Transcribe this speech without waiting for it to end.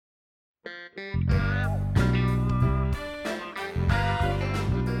Do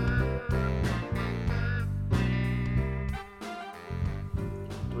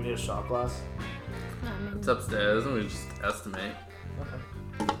we need a shot glass? It's upstairs and we just estimate.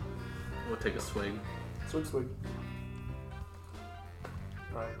 Okay. We'll take a swig. Swig.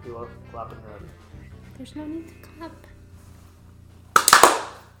 Alright, you are clapping ready. There's no need to clap.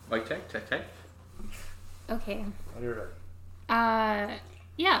 Like check. Okay. When you're ready.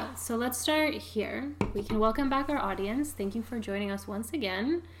 Yeah, so let's start here. We can welcome back our audience. Thank you for joining us once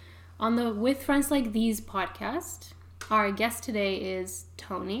again on the With Friends Like These podcast. Our guest today is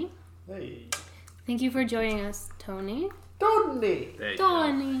Tony. Hey. Thank you for joining us, Tony. Tony! There you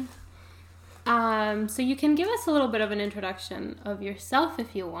Tony. So you can give us a little bit of an introduction of yourself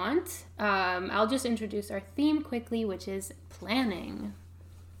if you want. I'll just introduce our theme quickly, which is planning.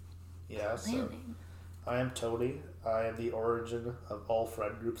 Yeah, so Planning. I am Tony. I am the origin of all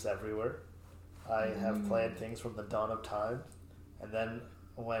friend groups everywhere. I have planned things from the dawn of time. And then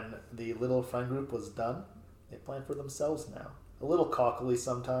when the little friend group was done, they plan for themselves now. A little cockily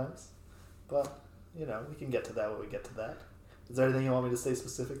sometimes. But, you know, we can get to that when we get to that. Is there anything you want me to say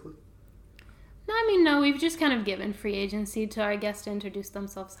specifically? No, we've just kind of given free agency to our guests to introduce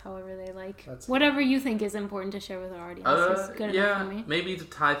themselves however they like. Whatever you think is important to share with our audience is good enough for me. Maybe to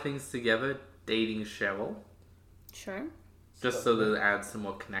tie things together, dating Cheryl. Sure. Just so that it adds some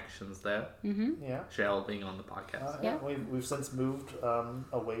more connections there. Mm-hmm. Yeah. Cheryl being on the podcast. Yeah. We've since moved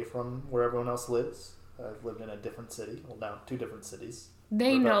away from where everyone else lives. I've lived in a different city. Well, now 2 different cities.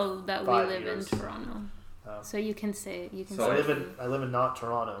 They know that we 5 live years. in Toronto. So you can say So I live in not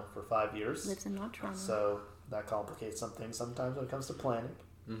Toronto for 5 years. Lives in not Toronto. So that complicates some things sometimes when it comes to planning.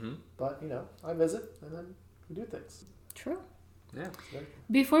 Mm-hmm. But you know, I visit and then we do things. True. Yeah.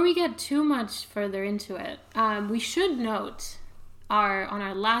 Before we get too much further into it, we should note on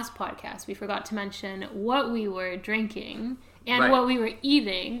our last podcast we forgot to mention what we were drinking and what we were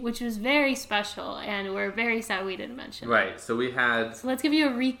eating, which was very special, and we're very sad we didn't mention it. Right. So we had... So let's give you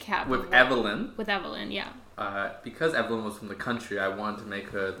a recap. With Evelyn. With Evelyn, yeah. Because Evelyn was from the country, I wanted to make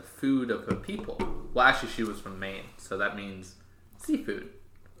her the food of her people. Well, actually, she was from Maine, so that means seafood.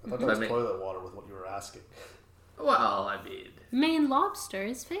 I thought that was toilet water with what you were asking. Well, I mean... Maine lobster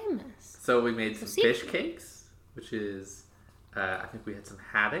is famous. So we made some seafood. fish cakes, which is... I think we had some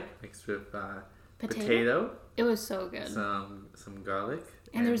haddock mixed with potato. It was so good. Some garlic.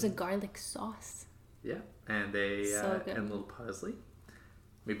 And there was a garlic sauce. Yeah, and and a little parsley.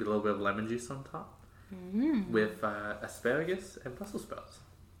 Maybe a little bit of lemon juice on top. With asparagus and Brussels sprouts.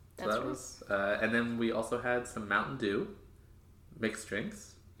 That's so that was, and then we also had some Mountain Dew mixed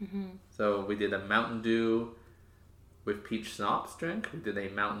drinks. Mm-hmm. So we did a Mountain Dew with peach schnapps drink. We did a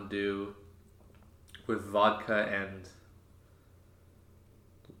Mountain Dew with vodka and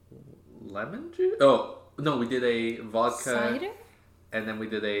lemon juice. Oh no, we did a vodka cider, and then we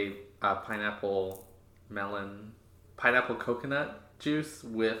did a pineapple coconut juice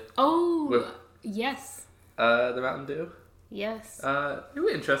with yes. The Mountain Dew. Yes. They were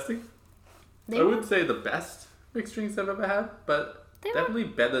interesting. I wouldn't say the best mixed drinks I've ever had, but definitely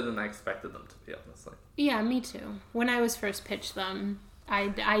better than I expected them to be, honestly. Yeah, me too. When I was first pitched them,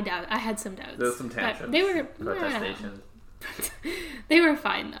 I had some doubts. There was some tantrums. They were protestations. They were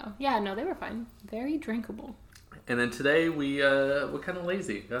fine though. Yeah, no, they were fine. Very drinkable. And then today we're kind of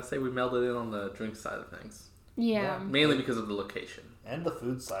lazy. Gotta say we melded in on the drink side of things. Yeah. Mainly because of the location. And the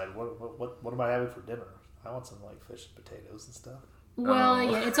food side. What am I having for dinner? I want some like fish and potatoes and stuff. Well,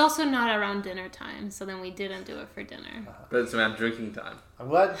 yeah, it's also not around dinner time, so then we didn't do it for dinner. But it's around drinking time. I'm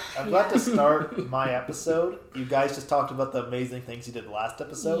glad to start my episode. You guys just talked about the amazing things you did last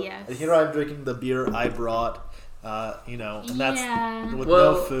episode. Yes. And here I'm drinking the beer I brought. And that's with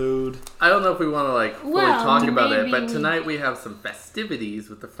no food. I don't know if we want to fully talk about it, but tonight we have some festivities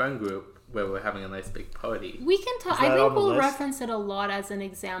with the friend group where we're having a nice big party. We can talk. I think we'll reference it a lot as an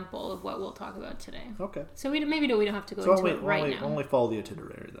example of what we'll talk about today. Okay. So we don't have to go into it right now. Only follow the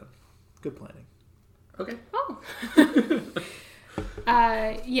itinerary then. Good planning. Okay. Oh.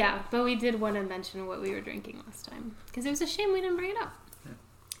 Yeah, but we did want to mention what we were drinking last time because it was a shame we didn't bring it up.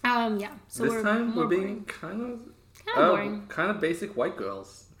 Yeah. So this time we're being kind of boring. Kind of basic white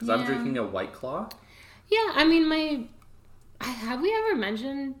girls. Because I'm drinking a White Claw. Yeah, I mean, have we ever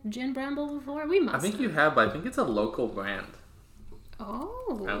mentioned Gin Bramble before? We must. I think you have, but I think it's a local brand.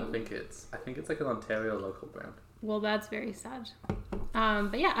 Oh. I think it's like an Ontario local brand. Well, that's very sad.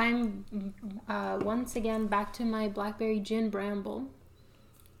 But yeah, I'm once again back to my Blackberry Gin Bramble.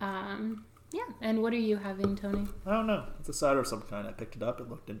 Yeah, and what are you having, Tony? I don't know. It's a cider of some kind. I picked it up. It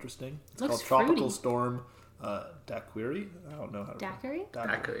looked interesting. It's Looks called Tropical fruity. Storm Daiquiri. I don't know how to Daiquiri?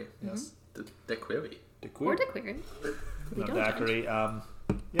 Daiquiri. Yes. The Daiquiri. Or daiquiri. No, daiquiri.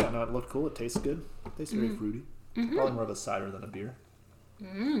 It looked cool. It tastes good. It tastes very fruity. Probably more of a cider than a beer.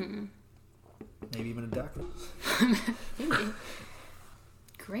 Maybe even a daiquiri. Maybe.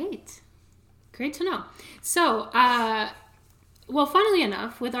 Great to know. So, funnily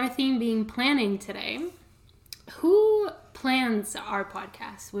enough, with our theme being planning today, who plans our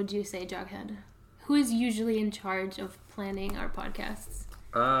podcast, would you say, Jughead? Who is usually in charge of planning our podcasts?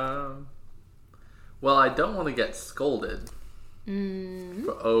 Well, I don't want to get scolded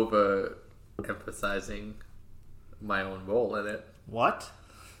for over-emphasizing my own role in it. What?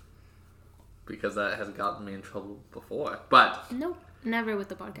 Because that has gotten me in trouble before. But... Nope. Never with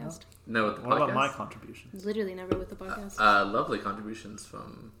the podcast. No, with the podcast. What about my contributions? Literally never with the podcast. Lovely contributions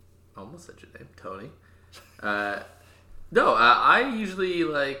from... I almost said your name. Tony. I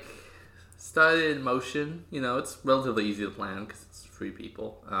usually, start it in motion. You know, it's relatively easy to plan because it's 3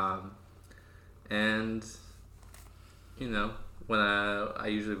 people. And, you know, when I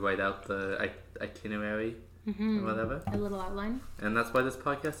usually write out the itinerary or whatever. A little outline. And that's why this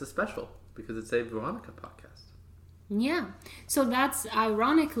podcast is special, because it's a Veronica podcast. Yeah. So that's,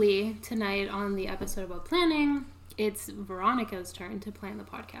 ironically, tonight on the episode about planning, it's Veronica's turn to plan the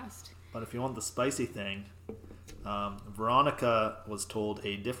podcast. But if you want the spicy thing, Veronica was told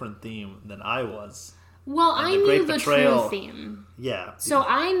a different theme than I was. Well, I knew the true theme. Yeah. So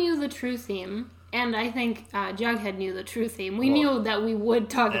I knew the true theme, and I think Jughead knew the true theme. We knew that we would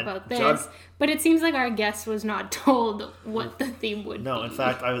talk about this, but it seems like our guest was not told what the theme would be. No, in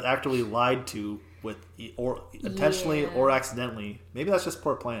fact, I was actually lied to or intentionally or accidentally. Maybe that's just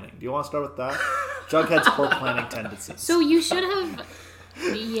poor planning. Do you want to start with that? Jughead's poor planning tendencies. So you should have...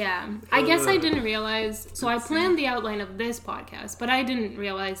 Yeah. I guess I didn't realize... So I planned the outline of this podcast, but I didn't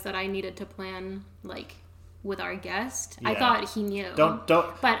realize that I needed to plan, with our guest. Yeah. I thought he knew. Don't.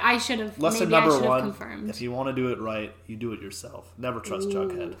 But I should have... Lesson maybe number I should one, have confirmed. If you want to do it right, you do it yourself. Never trust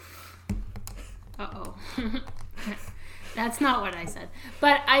Jughead. Uh-oh. That's not what I said.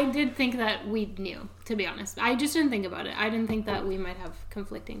 But I did think that we knew, to be honest. I just didn't think about it. I didn't think that we might have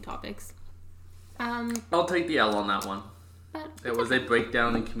conflicting topics. I'll take the L on that one. It was a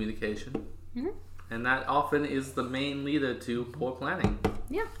breakdown in communication. And that often is the main leader to poor planning.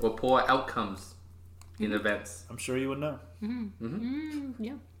 Yeah. Or poor outcomes in events. I'm sure you would know.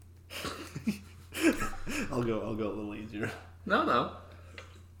 Yeah. I'll go a little easier. No.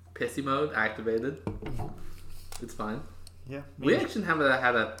 Pissy mode activated. It's fine. Yeah. We actually haven't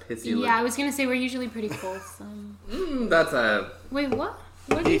had a pissy. Yeah, I was gonna say we're usually pretty wholesome. That's a. Wait, what?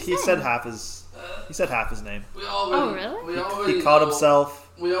 What did he said half his. He said half his name. Really? He caught himself.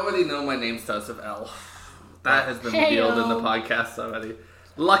 We already know my name starts with L. That has been revealed in the podcast already.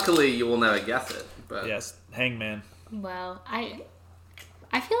 Luckily, you will never guess it. But yes, Hangman. Well, I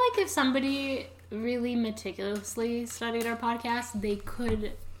feel like if somebody really meticulously studied our podcast, they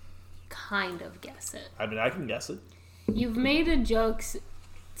could kind of guess it. I mean, I can guess it. You've made a joke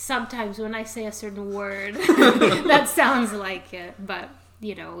sometimes when I say a certain word that sounds like it, but,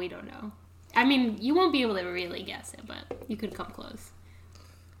 we don't know. I mean, you won't be able to really guess it, but you could come close.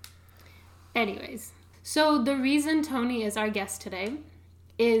 Anyways, so the reason Tony is our guest today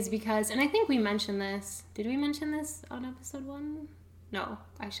is because, and I think we mentioned this. Did we mention this on episode 1? No,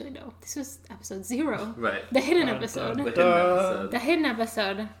 actually no. This was episode 0. Right. The hidden episode. The hidden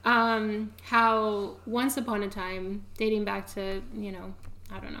episode. How once upon a time, dating back to,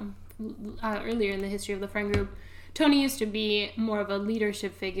 earlier in the history of the friend group, Tony used to be more of a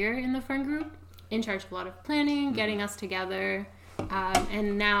leadership figure in the friend group, in charge of a lot of planning, getting us together.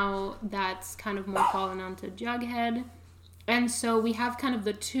 And now that's kind of more fallen onto Jughead. And so we have kind of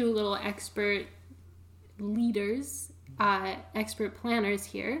the 2 little expert leaders, expert planners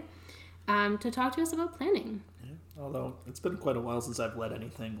here, to talk to us about planning. Yeah. Although it's been quite a while since I've led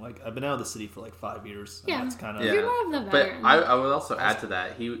anything. I've been out of the city for 5 years. Yeah, that's kind of you're more of the veteran. But I would also add to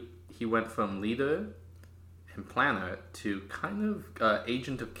that, he went from leader and planner to kind of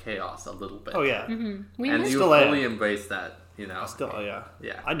agent of chaos a little bit. Oh yeah, and you fully embrace that. Yeah.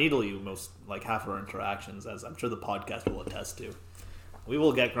 I needle you most half our interactions, as I'm sure the podcast will attest to. We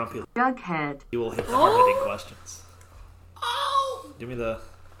will get grumpy. Jughead. You will hit the hard-hitting questions. Oh! Give me the...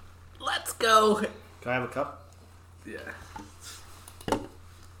 Let's go! Can I have a cup? Yeah.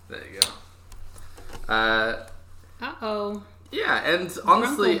 There you go. Uh-oh. Yeah, and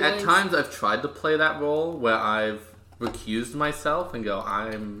honestly, at times I've tried to play that role where I've recused myself and go,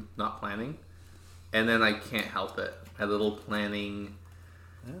 I'm not planning. And then I can't help it. My little planning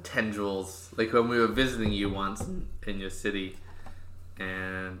tendrils. Like when we were visiting you once in your city,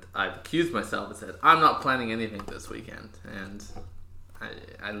 and I've accused myself and said, I'm not planning anything this weekend. And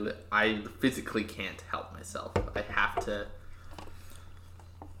I physically can't help myself. I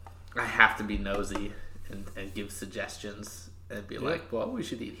have to be nosy and give suggestions and be like, well, we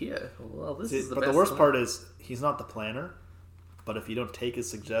should eat here. Well, this is the best. But the worst part is he's not the planner. But if you don't take his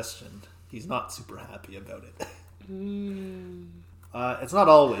suggestion, he's not super happy about it. It's not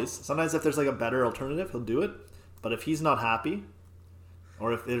always. Sometimes if there's like a better alternative, he'll do it. But if he's not happy,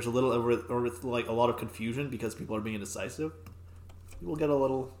 or if there's or it's like a lot of confusion because people are being indecisive, he will get a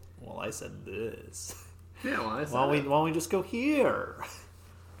little. Well, I said this. Yeah, well, I said why don't we just go here?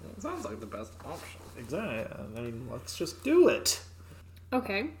 It sounds like the best option. Exactly. I mean, let's just do it.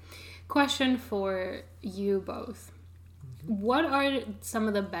 Okay. Question for you both. What are some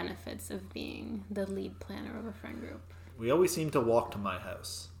of the benefits of being the lead planner of a friend group? We always seem to walk to my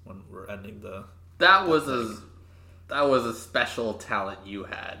house when we're ending the... That was a special talent you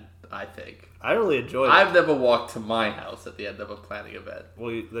had, I think. I really enjoyed it. I've never walked to my house at the end of a planning event.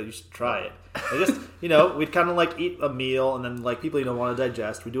 Well, you should try it. I just, we'd kind of like eat a meal, and then like people, want to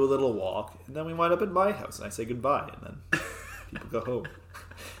digest. We do a little walk, and then we wind up at my house, and I say goodbye, and then people go home.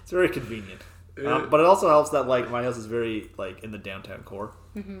 It's very convenient. But it also helps that like my house is very like in the downtown core,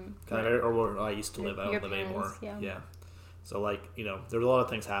 kind of, or where I used to live. I don't live anymore. Yeah. So like there's a lot of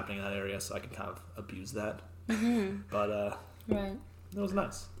things happening in that area, so I can kind of abuse that. But right, it was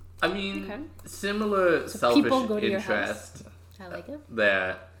nice. I mean, similar selfish interest. I like it.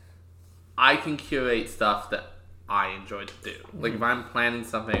 That I can curate stuff that I enjoy to do. Like if I'm planning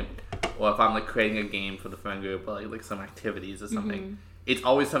something, or if I'm like creating a game for the friend group, or like some activities or something. It's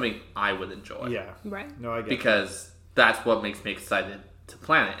always something I would enjoy. Yeah. Right. No, I get because that's what makes me excited to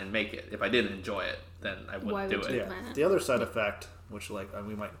plan it and make it. If I didn't enjoy it, then I wouldn't do it. Yeah. The other side effect, which like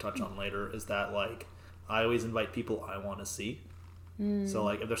we might touch on later, is that like I always invite people I want to see. So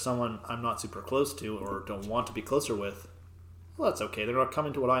like if there's someone I'm not super close to or don't want to be closer with, well, that's okay. They're not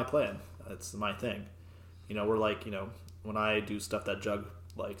coming to what I plan. That's my thing. We're like when I do stuff that Jug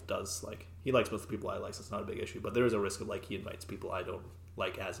like does, like he likes most of the people I like, so it's not a big issue. But there is a risk of like he invites people I don't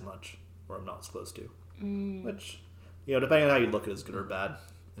like as much or I'm not as close to, which depending on how you look at it, is good or bad.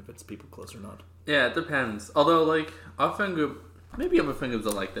 If it's people close or not. Yeah, it depends. Although like our friend group, maybe other friend groups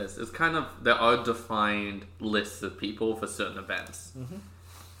are like this. It's kind of there are defined lists of people for certain events.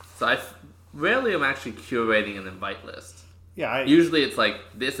 So rarely am actually curating an invite list. Yeah, usually it's like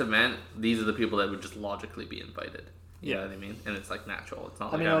this event. These are the people that would just logically be invited. You know what I mean? And it's like natural. It's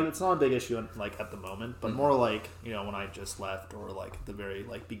not. It's not a big issue at the moment, but more like when I just left or like at the very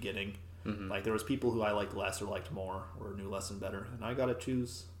like beginning, like there was people who I liked less or liked more or knew less and better, and I got to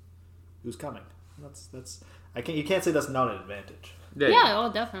choose who's coming. That's you can't say that's not an advantage. Yeah.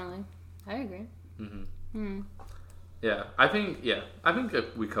 Oh, definitely. I agree. Yeah, I think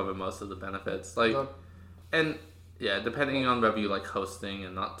that we cover most of the benefits. Like, and depending on whether you like hosting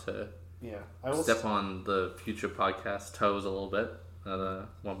and not to. Yeah, I will step on the future podcast toes a little bit.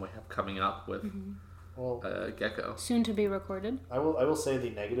 One we have coming up with Gecko, soon to be recorded. I will say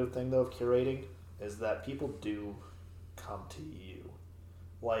the negative thing though of curating is that people do come to you.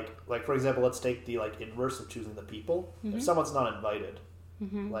 Like for example, let's take the like inverse of choosing the people. If someone's not invited,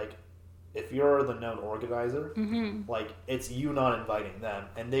 like if you're the known organizer, like it's you not inviting them,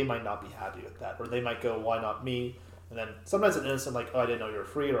 and they might not be happy with that, or they might go, "Why not me?" And then sometimes it's innocent, like, "Oh, I didn't know you were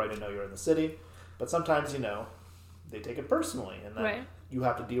free," or "I didn't know you were in the city." But sometimes, they take it personally, and then you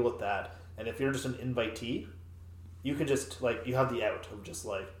have to deal with that. And if you're just an invitee, you can just, like, you have the out of just,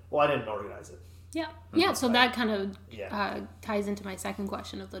 like, "Well, I didn't organize it." Yeah. Yeah, so that kind of ties into my second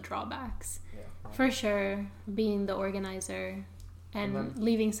question of the drawbacks. Yeah. For sure, being the organizer and then,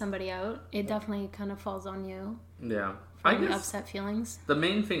 leaving somebody out, it definitely kind of falls on you. Yeah. I guess upset feelings. The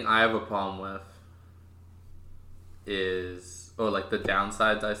main thing I have a problem with is, or like the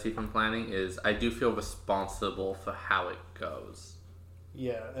downsides I see from planning is I do feel responsible for how it goes.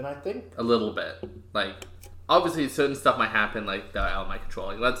 Yeah, and I think a little bit. Like, obviously certain stuff might happen like that are out of my control.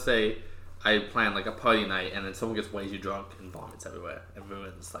 Like, let's say I plan like a party night and then someone gets way too drunk and vomits everywhere and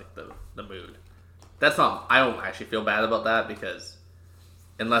ruins like the mood. That's not, I don't actually feel bad about that because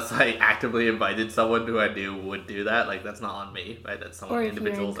unless I actively invited someone who I knew would do that, like that's not on me, right? That's someone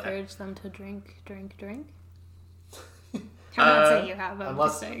individuals. Or if you encourage them to drink. I'm not saying you have. I'm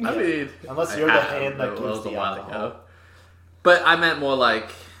just saying. I mean, unless you're the hand that gives the alcohol. But I meant more like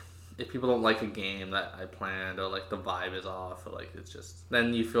if people don't like a game that I planned, or like the vibe is off, or like it's just,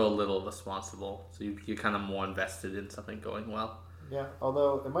 then you feel a little responsible. So you're kind of more invested in something going well. Yeah,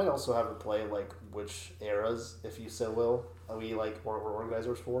 although it might also have to play like which eras, if you so will, we like or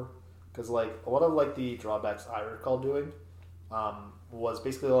organizers for, because like a lot of like the drawbacks I recall doing was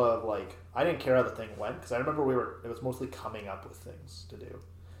basically a lot of like, I didn't care how the thing went because I remember it was mostly coming up with things to do.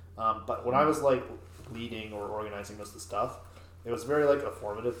 But when I was like leading or organizing most of the stuff, it was very like a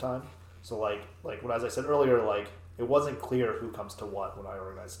formative time. So like when, as I said earlier, like it wasn't clear who comes to what when I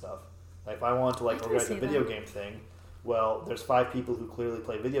organize stuff. Like if I wanted to like organize a video game thing, well, there's 5 people who clearly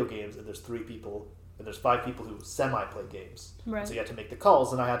play video games, and there's 3 people, and there's 5 people who semi-play games. Right. So you had to make the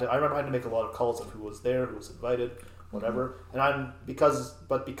calls, and I remember I had to make a lot of calls of who was there, who was invited, whatever. And because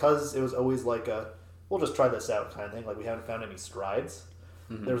it was always like we'll just try this out kind of thing. Like we haven't found any strides.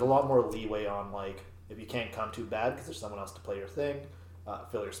 There's a lot more leeway on like if you can't come too bad because there's someone else to play your thing,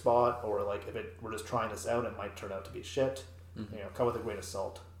 fill your spot, or like if we're just trying this out, it might turn out to be shit. Come with a grain of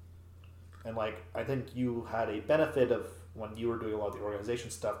salt. And like I think you had a benefit of when you were doing a lot of the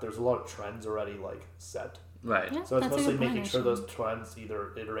organization stuff. There's a lot of trends already like set. Right. Yeah, so it's mostly making sure those trends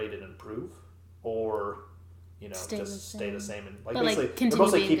either iterate and improve, or stay the same and like but basically they're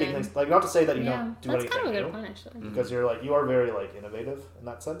mostly keeping things like, not to say that you don't do anything that's kind of a new, good point actually, because you are very like innovative in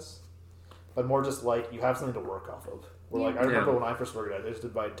that sense, but more just like you have something to work off of. Where like I remember when I first organized, I just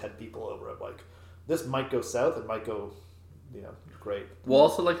invited 10 people over. I'm like, this might go south, it might go great. Well,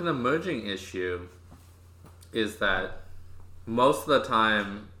 also like an emerging issue is that most of the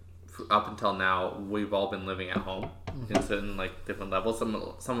time up until now we've all been living at home in certain like different levels. Some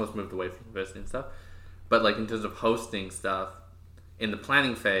of us moved away from university and stuff, but like in terms of hosting stuff in the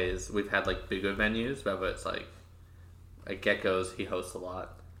planning phase, we've had like bigger venues, whether it's like Gecko's, he hosts a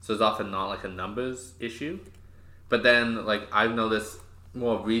lot, so it's often not like a numbers issue. But then like I've noticed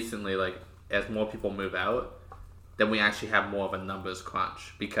more recently, like as more people move out, then we actually have more of a numbers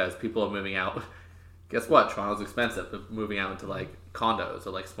crunch because people are moving out. Guess what? Toronto's expensive. They're moving out into like condos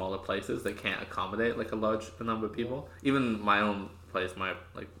or like smaller places. They can't accommodate like a large number of people. Even my own place, where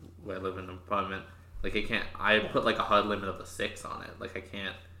I live in an apartment, like I put like a hard limit of 6 on it. Like I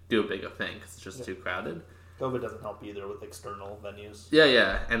can't do a bigger thing because it's just too crowded. COVID doesn't help either with external venues.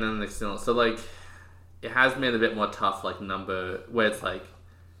 Yeah, and then external. So like it has made it a bit more tough, like number, where it's like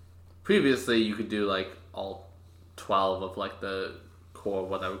previously you could do like all 12 of like the core,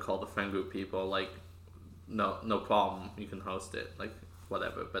 what I would call the friend group people, like no problem, you can host it, like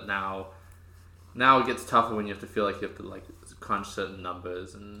whatever. But now it gets tougher when you have to feel like you have to like crunch certain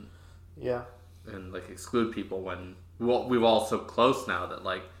numbers and like exclude people when we're all so close now that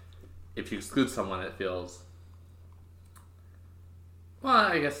like if you exclude someone it feels, well,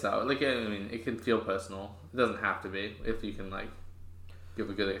 I guess so. Like I mean, it can feel personal. It doesn't have to be if you can like give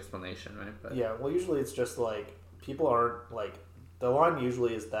a good explanation, right? But well, usually it's just like people aren't like, the line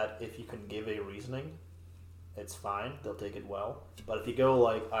usually is that if you can give a reasoning, it's fine, they'll take it well. But if you go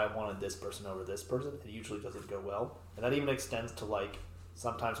like, I wanted this person over this person, it usually doesn't go well. And that even extends to like,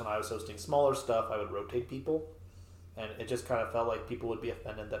 sometimes when I was hosting smaller stuff, I would rotate people. And it just kind of felt like people would be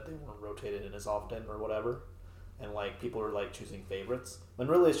offended that they weren't rotated in as often or whatever. And like, people were like choosing favorites. When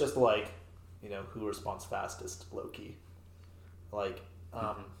really it's just like, who responds fastest, low-key. Like,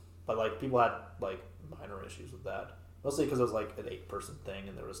 but like, people had like minor issues with that. Mostly because it was like an 8-person thing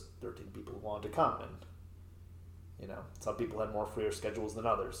and there was 13 people who wanted to come, and some people had more freer schedules than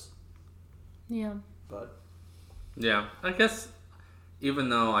others. Yeah. But yeah, I guess even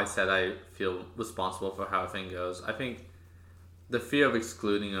though I said I feel responsible for how a thing goes, I think the fear of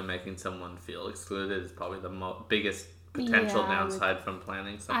excluding or making someone feel excluded is probably the biggest potential downside from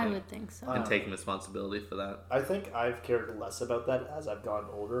planning something. I would think so. And taking responsibility for that. I think I've cared less about that as I've gotten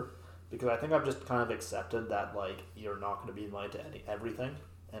older, because I think I've just kind of accepted that like you're not going to be invited to everything,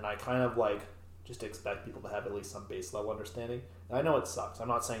 and I kind of like just expect people to have at least some base level understanding. And I know it sucks. I'm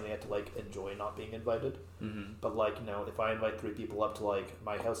not saying they have to like enjoy not being invited, but like if I invite 3 people up to like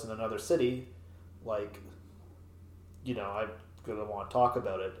my house in another city, like I'm gonna want to talk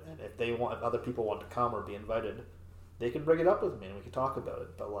about it, and if other people want to come or be invited, they can bring it up with me and we can talk about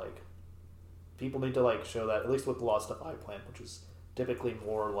it. But like people need to like show that, at least with a lot of stuff I plan, which is typically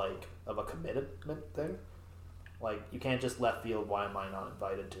more like of a commitment thing. Like you can't just left field, why am I not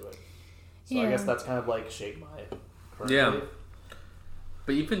invited to it? So I guess that's kind of like shaped my current belief.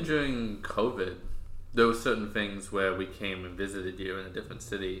 But even during COVID, there were certain things where we came and visited you in a different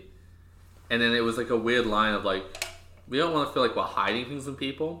city, and then it was like a weird line of like, we don't want to feel like we're hiding things from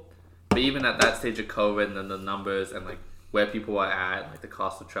people, but even at that stage of COVID and then the numbers and like where people were at, like the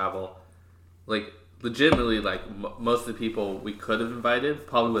cost of travel, like legitimately like most of the people we could have invited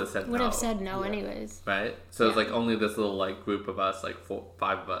probably would have said no anyways, right? So it's like only this little like group of us, like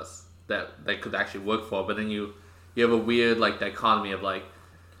 4-5 of us that they could actually work for. But then you have a weird like dichotomy of like,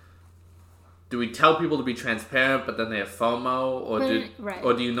 do we tell people to be transparent but then they have FOMO,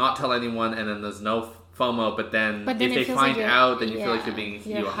 or do you not tell anyone and then there's no FOMO, but then if they find out, then you feel like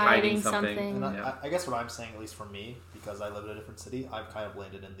you're hiding something. And I guess what I'm saying, at least for me, because I live in a different city, I've kind of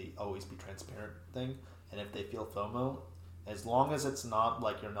landed in the always be transparent thing. And if they feel FOMO, as long as it's not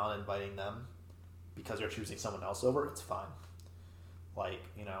like you're not inviting them because you're choosing someone else over, it's fine. Like,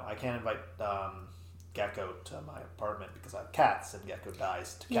 I can't invite Gecko to my apartment because I have cats and Gecko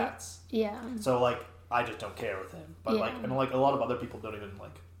dies to cats. Yeah. So, like, I just don't care with him. But, like, and, like, a lot of other people don't even,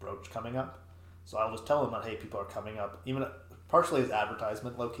 like, broach coming up. So I'll just tell them that, hey, people are coming up. Even partially as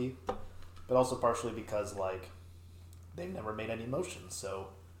advertisement, low-key. But also partially because, like, they've never made any motions. So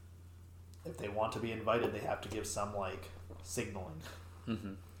if they want to be invited, they have to give some, like, signaling.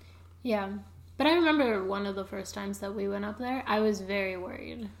 Mm-hmm. Yeah. But I remember one of the first times that we went up there, I was very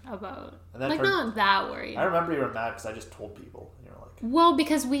worried about... not that worried. I remember you were mad because I just told people. And you were like... Well,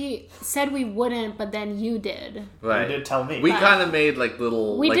 because we said we wouldn't, but then you did. Right. You did tell me. We kind of made, like,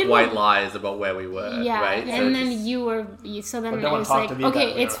 little white lies about where we were. Yeah. Right? And then you were... So then I was like,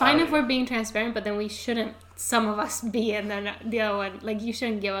 okay, it's fine if we're being transparent, but then we shouldn't, some of us be, and then the other one, like, you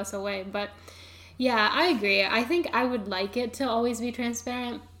shouldn't give us away. But, yeah, I agree. I think I would like it to always be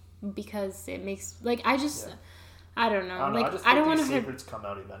transparent. Because it makes I don't know. I don't want to secrets come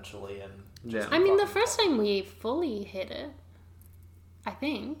out eventually, and the first time we fully hid it. I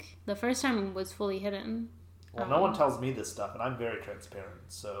think the first time was fully hidden. Well, no one tells me this stuff, and I'm very transparent.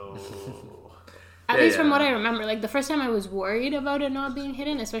 So at least from what I remember, like the first time I was worried about it not being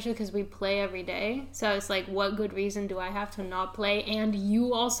hidden, especially because we play every day. So it's like, what good reason do I have to not play and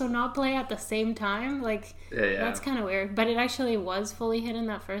you also not play at the same time? Like, that's kind of weird. But it actually was fully hidden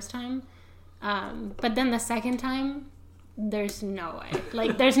that first time. But then the second time, there's no way.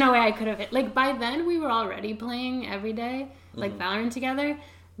 Like, there's no way I could have hit. Like, by then we were already playing every day, like Valorant together.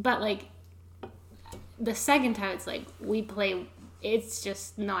 But like, the second time, it's like we play. It's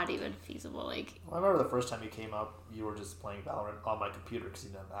just not even feasible. Like, I remember the first time you came up, you were just playing Valorant on my computer because you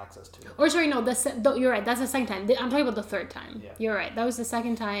didn't have access to it. Or sorry, no, you're right. That's the second time. I'm talking about the third time. Yeah. You're right. That was the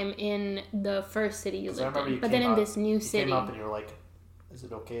second time in the first city you lived in. But then in this new city, you came up and you were like, "Is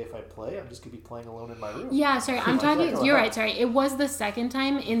it okay if I play? I'm just gonna be playing alone in my room." Yeah, sorry. I'm talking. You're right. Sorry, it was the second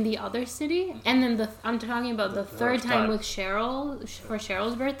time in the other city, and then I'm talking about the third time with Cheryl for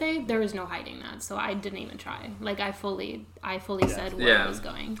Cheryl's birthday. There was no hiding that, so I didn't even try. Like I fully said where I was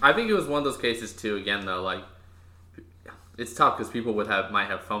going. I think it was one of those cases too. Again, though, like it's tough because people might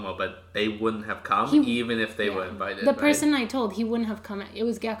have FOMO, but they wouldn't have come even if they were invited. The person I told, he wouldn't have come. It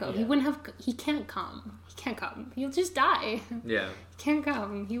was Gecko. Yeah. He can't come. He can't come. He'll just die. Yeah. He can't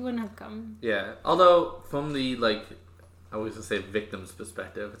come. He wouldn't have come. Yeah. Although from the I was gonna say victim's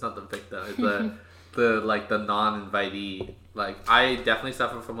perspective. It's not the victim. It's the non-invitee. Like I definitely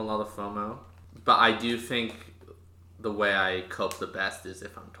suffer from a lot of FOMO, but I do think the way I cope the best is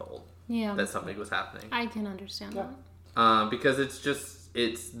if I'm told that something was happening. I can understand that. Because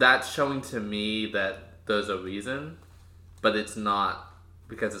that's showing to me that there's a reason, but it's not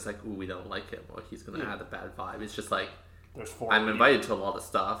because it's like, ooh, we don't like him or he's gonna add a bad vibe. It's just like I'm invited to a lot of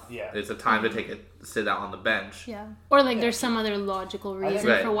stuff. Yeah, it's a time to sit out on the bench. Yeah, or there's some other logical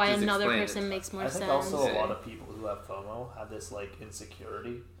reason for why another person makes more sense. I think also a lot of people who have FOMO have this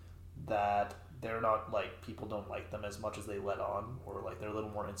insecurity that they're not people don't like them as much as they let on, or they're a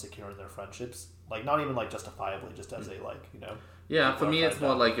little more insecure in their friendships. Not even justifiably, just as a Yeah, for me it's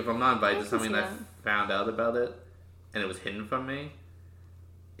more if I'm not invited to something and I found out about it and it was hidden from me,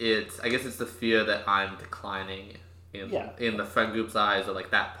 I guess it's the fear that I'm declining in the friend group's eyes, or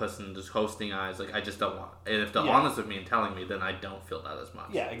that person just hosting eyes. I just don't want. And if they're honest with me and telling me, then I don't feel that as much.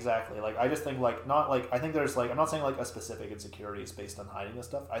 Yeah, exactly. I just think I think there's I'm not saying a specific insecurity is based on hiding this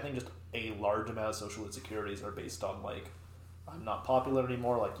stuff. I think just a large amount of social insecurities are based on I'm not popular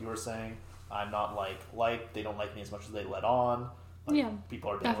anymore, like you were saying. I'm not they don't like me as much as they let on.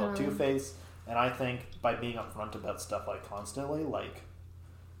 People are being a little two-faced, and I think by being upfront about stuff constantly,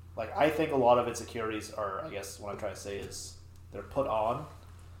 I think a lot of insecurities are, I guess what I'm trying to say is they're put on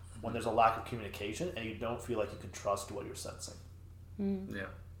when there's a lack of communication and you don't feel like you can trust what you're sensing. Yeah.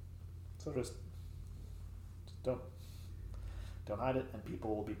 So just don't hide it, and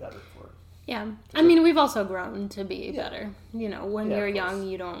people will be better for it. Yeah, I mean, we've also grown to be better. When you're young,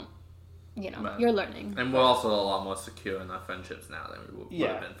 you don't. You're learning. And we're also a lot more secure in our friendships now than we would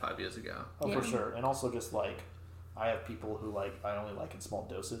have been 5 years ago. Oh, for sure. And also just I have people who I only like in small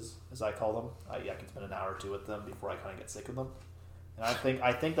doses, as I call them. I can spend an hour or two with them before I kind of get sick of them. And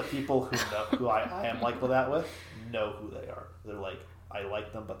I think the people who I am that with know who they are. They're I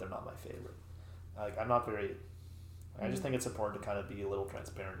like them, but they're not my favorite. I'm not very. I just think it's important to kind of be a little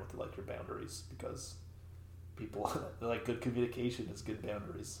transparent with your boundaries, because people good communication is good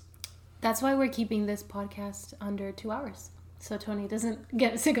boundaries. That's why we're keeping this podcast under 2 hours. So Tony doesn't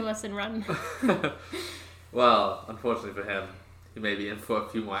get sick of us and run. Well, unfortunately for him, he may be in for a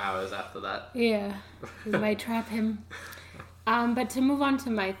few more hours after that. Yeah, we might trap him. But to move on to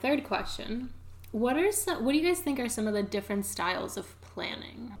my third question, what do you guys think are some of the different styles of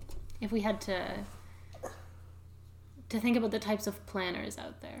planning? If we had to think about the types of planners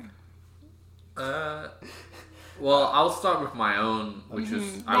out there. Well, I'll start with my own, which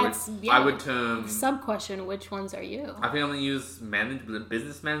is I would term sub question. Which ones are you? I think I'm gonna use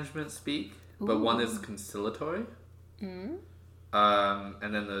business management speak, but one is conciliatory. And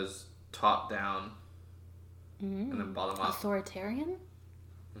then there's top down, and then bottom up. Authoritarian.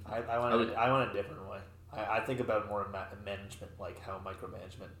 I want a different way. I think about more management, like how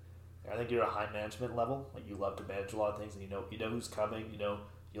micromanagement. I think you're a high management level. Like you love to manage a lot of things, and you know who's coming. You know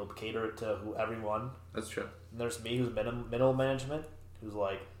you'll cater it to everyone. That's true. And there's me, who's middle management, who's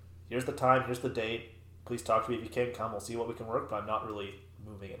like, here's the time, here's the date. Please talk to me if you can't come. We'll see what we can work, but I'm not really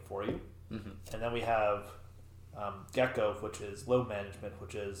moving it for you. And then we have Gecko, which is low management,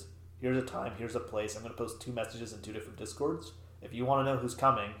 which is here's a time, here's a place. I'm going to post 2 messages in 2 different Discords. If you want to know who's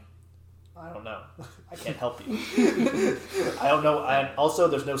coming, I don't know. I can't help you. I don't know. And also,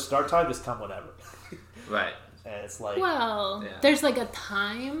 there's no start time. Just come whenever. Right. And it's like... Well, there's like a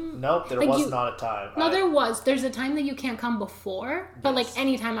time. Nope, there was not a time. No, there was. There's a time that you can't come before, but like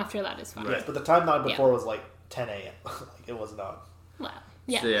any time after that is fine. Yes, but the time not before was like 10 a.m. Like, it was not. Well,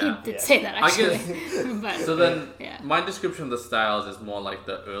 yeah, So, he did say that actually. But, so then, my description of the styles is more like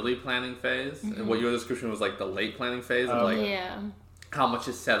the early planning phase, and what your description was like the late planning phase, of like how much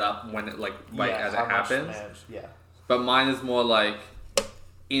is set up when it as it happens. But mine is more like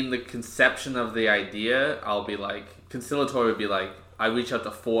in the conception of the idea. I'll be like conciliatory would be like I reach out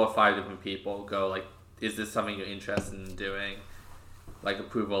to 4 or 5 different people, go like, is this something you're interested in doing? Like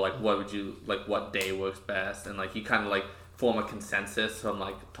approval, like what would you like? What day works best? And like you kind of like form a consensus from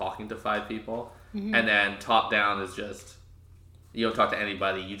like talking to 5 people, and then top down is just you don't talk to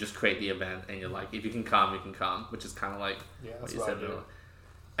anybody. You just create the event, and you're like, if you can come, you can come, which is kind of like what you said.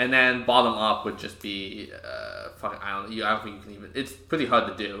 And then bottom up would just be I don't think you can even. It's pretty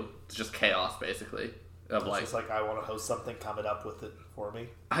hard to do. It's just chaos basically. Of it's just like I want to host something, comment up with it for me.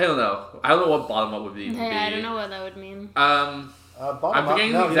 I don't know. I don't know what bottom up would be. I don't know what that would mean. Bottom I'm up.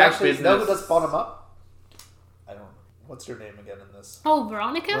 forgetting No, the exact you business. know who does bottom up? I don't. What's your name again in this? Oh,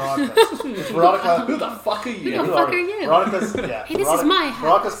 Veronica. It's Veronica. Who the fuck are you? Who the fuck are you? Veronica's Hey, this is my house.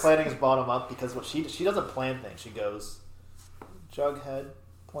 Veronica's planning is bottom up because what she doesn't plan things. She goes, Jughead,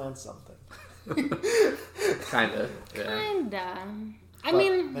 plan something. Kinda. I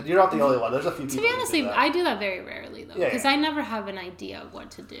mean, and you're not the only one. There's a few people. To be honest, who do that. I do that very rarely though, because I never have an idea of what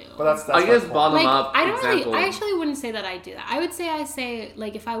to do. But that's I guess my bottom like, up. I don't example. really. I actually wouldn't say that I do that. I say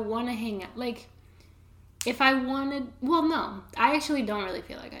like if I want to hang out, like if I wanted. Well, no, I actually don't really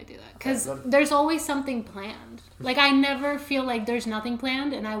feel like I do that because there's always something planned. Like I never feel like there's nothing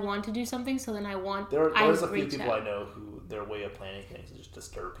planned, and I want to do something. So then I want. There's a few people I know who their way of planning things is just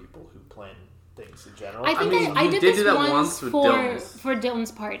disturb people who plan things in general. I think I did this once for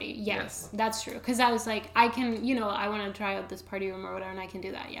Dylan's party. Yes, that's true. Because I was like, I can, I want to try out this party room or whatever, and I can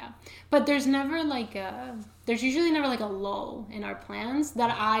do that. Yeah, but there's usually never like a lull in our plans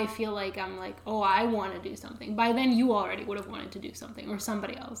that I feel like I'm like, oh, I want to do something. By then, you already would have wanted to do something or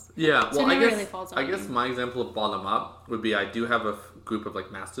somebody else. Yeah, so well, I guess my example of bottom up would be I do have a group of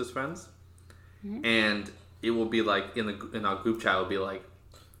like masters friends, and it will be like in our group chat, it will be like,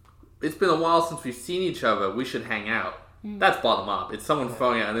 it's been a while since we've seen each other. We should hang out. That's bottom up. It's someone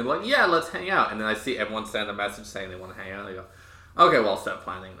throwing out, and they're like, yeah, let's hang out. And then I see everyone send a message saying they want to hang out. And I go, okay, well, I'll start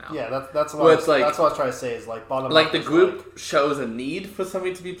planning now. Yeah, that's what that's what I was trying to say is like bottom up. Like the group shows a need for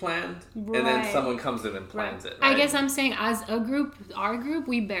something to be planned, and then someone comes in and plans it. Right? I guess I'm saying as a group, our group,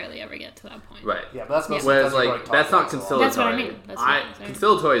 we barely ever get to that point. Right. Yeah, but that's mostly whereas like that's not conciliatory. That's what I mean.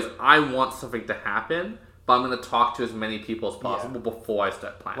 Conciliatory is I want something to happen, but I'm going to talk to as many people as possible before I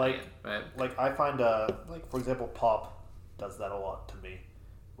start planning it. Right? Like I find, like for example, Pop does that a lot to me,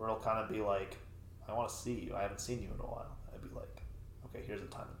 where it'll kind of be like, I want to see you. I haven't seen you in a while. I'd be like, okay, here's a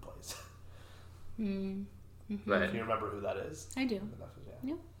time and place. Right. If you remember who that is. I do.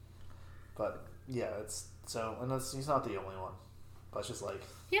 Yeah. But yeah, he's not the only one. But it's just like,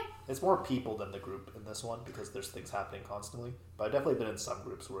 it's more people than the group in this one because there's things happening constantly. But I've definitely been in some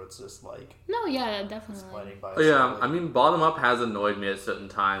groups where it's just like... No, yeah, definitely. Planning by yeah, I mean, bottom up has annoyed me at certain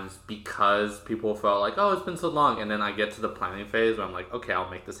times because people felt like, oh, it's been so long. And then I get to the planning phase where I'm like, okay, I'll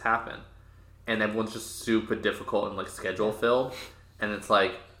make this happen. And everyone's just super difficult and like schedule filled. And it's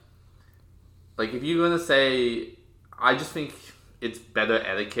like if you're going to say, I just think it's better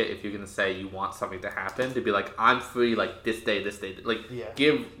etiquette if you're gonna say you want something to happen to be like, I'm free like this day, like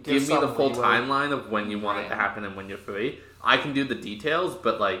give me the full timeline of when you want it to happen and when you're free. I can do the details,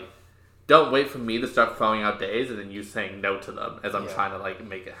 but like don't wait for me to start throwing out days and then you saying no to them as I'm trying to like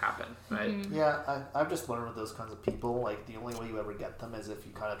make it happen, right? Mm-hmm. Yeah, I've just learned with those kinds of people, like the only way you ever get them is if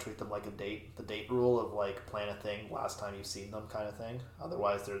you kind of treat them like a date, the date rule of like plan a thing last time you've seen them kind of thing.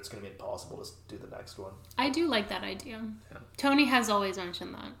 Otherwise, it's going to be impossible to do the next one. I do like that idea. Yeah. Tony has always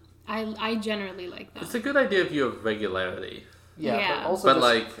mentioned that. I generally like that. It's a good idea if you have regularity. Yeah. But also,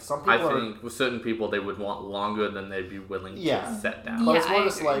 I think with certain people they would want longer than they'd be willing to set down. But it's more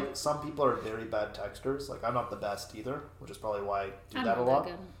just like some people are very bad texters. Like I'm not the best either, which is probably why I do that a lot.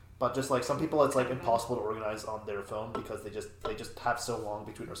 But just like some people, it's like impossible to organize on their phone because they just have so long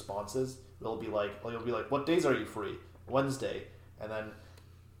between responses. You'll be like, what days are you free? Wednesday, and then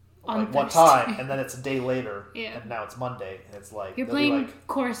like what time? And then it's a day later, and now it's Monday, and it's like you're playing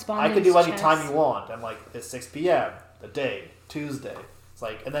correspondence. I could do any time you want. I'm like it's 6 p.m. the day. Tuesday. It's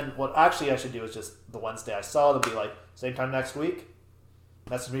like, and then what actually I should do is just the Wednesday I saw them be like, same time next week,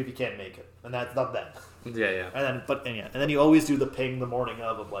 message me if you can't make it. And that's not that. Yeah. And then you always do the ping the morning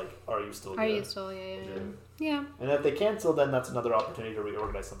of like, are you still good? Are you still, yeah. And if they cancel, then that's another opportunity to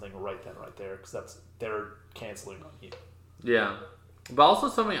reorganize something right then, right there, because they're canceling on you. Yeah. But also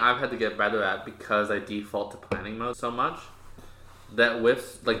something I've had to get better at because I default to planning mode so much, that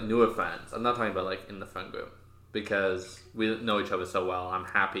with like newer friends, I'm not talking about like in the friend group, because we know each other so well. I'm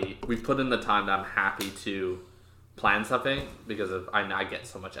happy. We put in the time that I'm happy to plan something because I get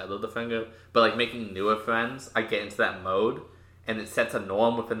so much out of the friend group. But like making newer friends, I get into that mode and it sets a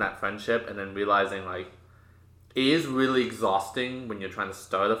norm within that friendship, and then realizing like it is really exhausting when you're trying to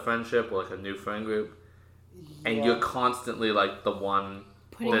start a friendship or like a new friend group and you're constantly like the one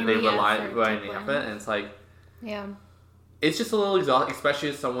that they rely on the effort, and it's like it's just a little exhausting, especially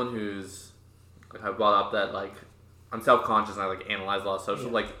as someone who's I brought up that like I'm self-conscious and I like analyze a lot of social.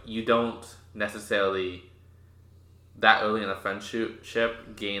 Like you don't necessarily that early in a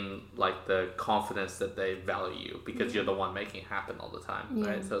friendship gain like the confidence that they value you because you're the one making it happen all the time,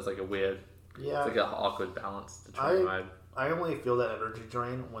 right? So it's like a weird, it's like an awkward balance to try and ride. I only feel that energy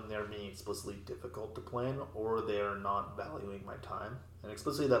drain when they're being explicitly difficult to plan or they're not valuing my time, and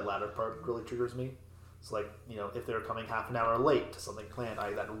explicitly that latter part really triggers me. It's like, if they're coming half an hour late to something planned,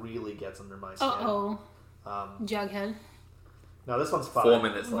 that really gets under my skin. Jughead. No, this one's fine. 4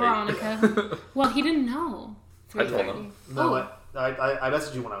 minutes late. Veronica. Well, he didn't know. I told him. No, I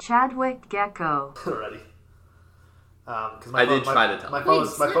messaged you when I was... Chadwick Gecko. Already. I did try to tell him.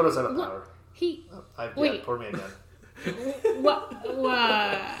 My photos have a power. Pour me again. What?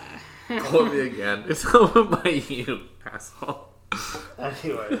 Pour me again. It's over by you, asshole.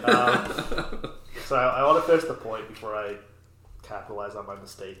 Anyway, so I want to finish the point before I capitalize on my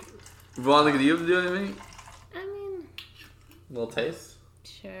mistake. Veronica, do you have to do anything? I mean... A little taste?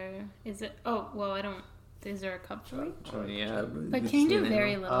 Sure. Is it... Oh, well, I don't... Is there a cup for me? Yeah. But can you do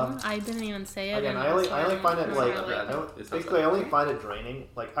very little? I didn't even say it. Again, I only find it I only find it draining.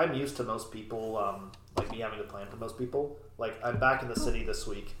 Like, I'm used to most people, like me having to plan for most people. Like, I'm back in the city this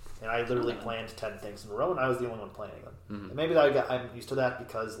week, and I literally planned 10 things in a row, and I was the only one planning them. Mm-hmm. And maybe I'm used to that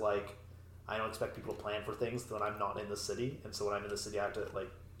because, like, I don't expect people to plan for things when I'm not in the city, and so when I'm in the city, I have to,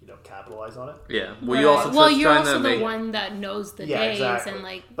 like, capitalize on it. Yeah. Well, you're also the one that knows the days and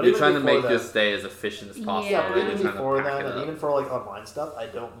like. But you're trying to make this day as efficient as possible. Yeah, but even before that, and even for like online stuff, I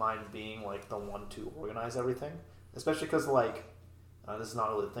don't mind being like the one to organize everything, especially because like this is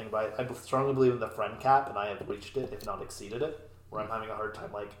not really the thing, but I strongly believe in the friend cap, and I have reached it, if not exceeded it, where I'm having a hard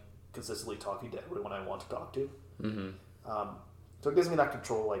time like consistently talking to everyone I want to talk to. Mm-hmm. So it gives me that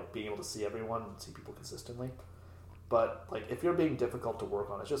control, like being able to see everyone and see people consistently. But like, if you're being difficult to work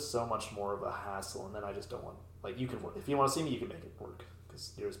on, it's just so much more of a hassle. And then I just don't want, like, you can work. If you want to see me, you can make it work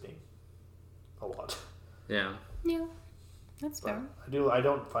because you're just being a lot. Yeah, that's fair. I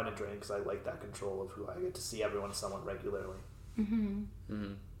don't find it draining because I like that control of who I get to see everyone somewhat regularly. Mm-hmm.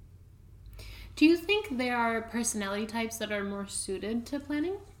 Mm-hmm. Do you think there are personality types that are more suited to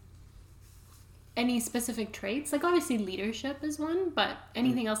planning? Any specific traits? Like, obviously leadership is one, but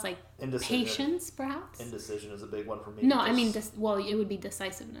anything else, like patience, perhaps? Indecision is a big one for me. No, I mean, it would be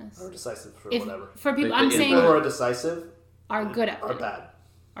decisiveness. Or decisive for whatever. For people, I'm saying... People who are decisive... Are good at planning. Are bad.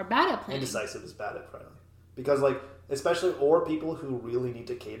 Are bad at planning. Indecisive is bad at planning. Because, like, especially... Or people who really need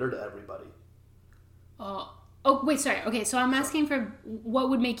to cater to everybody. Oh, wait, sorry. Okay, so I'm asking for what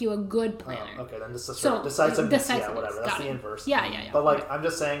would make you a good planner. Okay, then decisiveness, yeah, whatever. That's the inverse. Yeah. But, like, I'm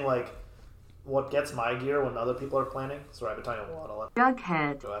just saying, like... What gets my gear when other people are planning? Sorry, I've been talking a lot. I'll let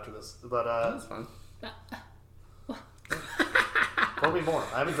Jughead. go after this. But, that's fine. Pour me more.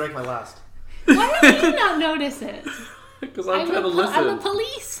 I haven't drank my last. Why do you not notice it? Because I'm trying to listen. I'm a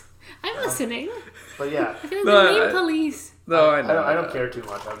police. I'm listening. But yeah. I feel like the name police. No, I know. I don't care too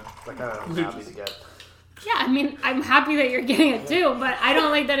much. I'm kind of happy to get. Yeah, I mean, I'm happy that you're getting it too, but I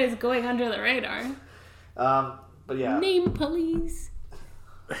don't like that it's going under the radar. But yeah. Name police.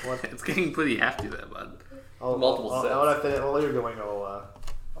 What? It's getting pretty hefty there, bud. Multiple sips. While you're going,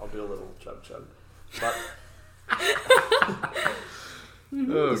 I'll do a little chug. But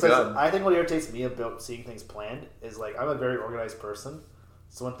God. I think what irritates me about seeing things planned is like I'm a very organized person.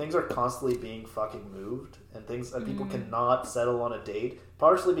 So when things are constantly being fucking moved and people cannot settle on a date,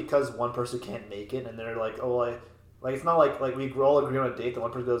 partially because one person can't make it and they're like, it's not like we all agree on a date. The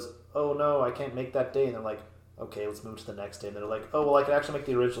one person goes, oh no, I can't make that day, and they're like, okay, let's move to the next day. And they're like, oh well, I can actually make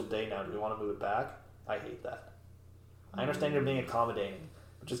the original day now. Do we want to move it back? I hate that. I understand you're being accommodating,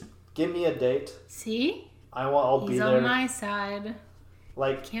 but just give me a date. See? I'll be there. He's on my side.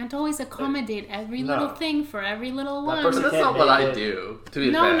 Like, can't always accommodate every little thing for every little one. But that's not what I do. To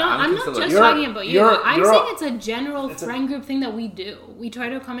be fair, I'm not just talking about you. I'm saying it's a general friend group thing that we do. We try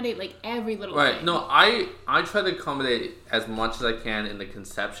to accommodate like every little thing. Right. No, I try to accommodate as much as I can in the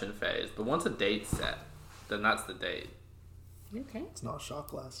conception phase. But once a date's set, then that's the date. Okay. It's not a shot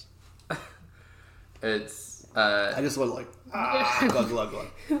glass. It's. I just want glug.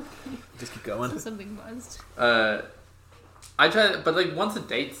 Just keep going. Something buzzed. I try, but like once a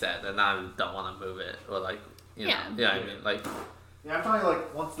date's set, then I don't want to move it, or like you know, I mean like. Yeah, I'm talking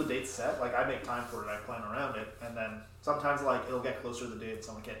like once the date's set, like I make time for it, I plan around it, and then sometimes like it'll get closer to the date,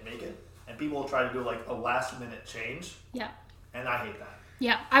 someone can't make it, and people will try to do like a last minute change. Yeah. And I hate that.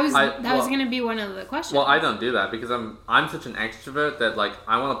 Yeah, that was gonna be one of the questions. Well, I don't do that because I'm such an extrovert that like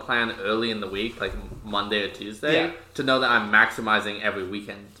I want to plan early in the week, like Monday or Tuesday, to know that I'm maximizing every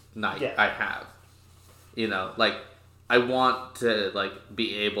weekend night I have. You know, like I want to like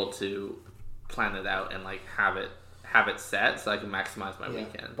be able to plan it out and like have it set so I can maximize my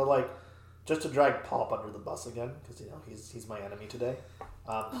weekend. But like, just to drag Pop under the bus again, because he's my enemy today.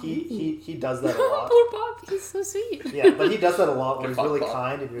 He does that a lot. Poor Pop, he's so sweet. Yeah, but he does that a lot when he's really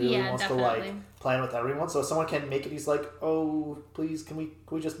kind and he really wants to like plan with everyone. So if someone can't make it, he's like, "Oh, please, can we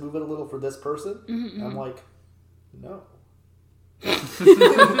just move it a little for this person?" Mm-hmm. I'm like, "No."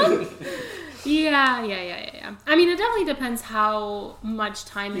 Yeah. I mean, it definitely depends how much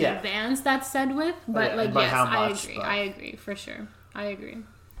time in advance that's said with, but like, yes, I agree for sure. I agree.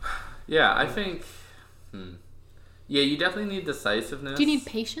 Yeah, I think. Yeah, you definitely need decisiveness. Do you need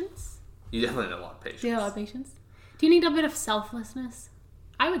patience? You definitely need a lot of patience. Do you have a lot of patience? Do you need a bit of selflessness?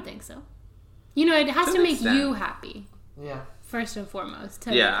 I would think so. You know, it has to make you happy. Yeah. First and foremost.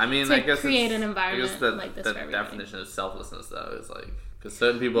 I mean, I guess create an environment like this for everybody. The definition of selflessness, though, is like because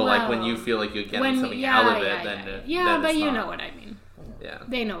certain people like when you feel like you're getting something out of it, then but you know what I mean. Yeah.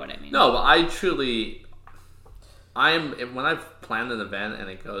 They know what I mean. No, but when I've planned an event and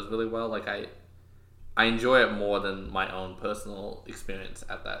it goes really well, like I enjoy it more than my own personal experience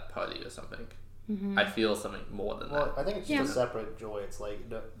at that party or something. Mm-hmm. I feel something more than that. I think it's just a separate joy. It's like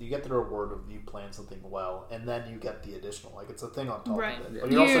you get the reward of you plan something well, and then you get the additional. Like it's a thing on top of it.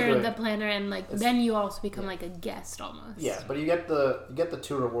 But you're the planner, and like then you also become like a guest almost. Yeah, but you get the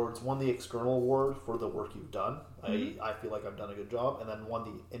two rewards. One, the external reward for the work you've done. Mm-hmm. I feel like I've done a good job, and then one,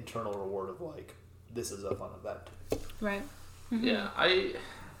 the internal reward of like this is a fun event. Right. Mm-hmm. Yeah,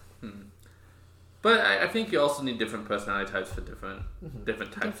 But I think you also need different personality types for different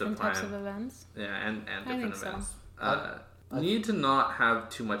types of plans. Types of events. Yeah, and different events. You need to not have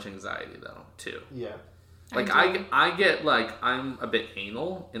too much anxiety though, too. Yeah. Like I get like I'm a bit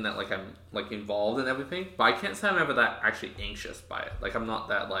anal in that like I'm like involved in everything, but I can't say I'm ever that actually anxious by it. Like I'm not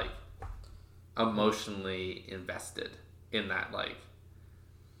that like emotionally invested in that like.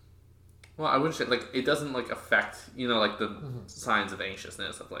 Well, I wouldn't say like it doesn't like affect like the signs of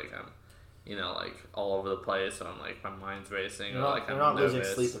anxiousness of like like all over the place, or I'm like my mind's racing, or like I'm not losing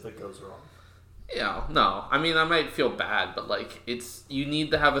sleep if it goes wrong. Yeah, no. I mean, I might feel bad, but like you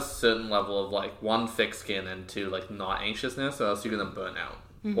need to have a certain level of like one, thick skin, and two, like not anxiousness, or else you're gonna burn out.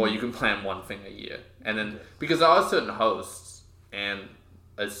 Mm-hmm. Or you can plan one thing a year, and then because there are certain hosts, and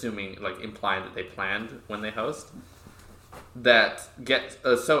assuming like implying that they planned when they host, that get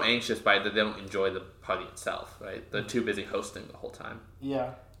so anxious by it that they don't enjoy the party itself. Right? They're too busy hosting the whole time.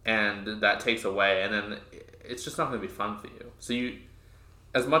 Yeah. And that takes away, and then it's just not going to be fun for you. So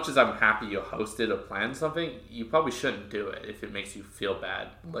as much as I'm happy you hosted or planned something, you probably shouldn't do it if it makes you feel bad,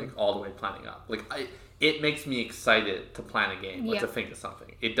 like all the way planning up. Like it makes me excited to plan a game or to think of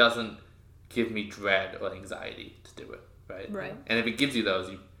something. It doesn't give me dread or anxiety to do it, right? Right. And if it gives you those,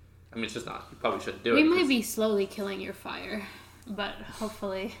 it's just not. You probably shouldn't do it. We might be slowly killing your fire. but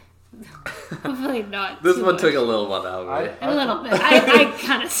hopefully not. This one took a little while out of me. A little bit. I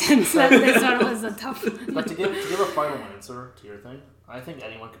kind of sense that this one was a tough one. But to give a final answer to your thing, I think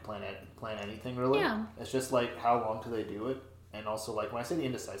anyone could plan anything really. Yeah. It's just like how long do they do it, and also like when I say the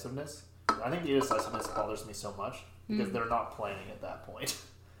indecisiveness, I think the indecisiveness bothers me so much because they're not planning at that point.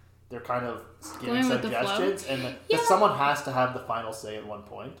 They're kind of giving suggestions, and someone has to have the final say at one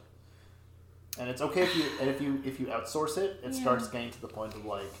point. And it's okay if you outsource it, it starts getting to the point of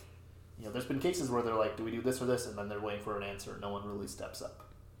like, you know, there's been cases where they're like, do we do this or this, and then they're waiting for an answer, and no one really steps up.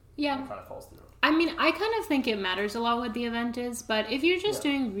 Yeah, and it kind of falls through. I mean, I kind of think it matters a lot what the event is, but if you're just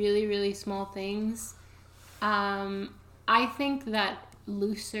doing really, really small things, I think that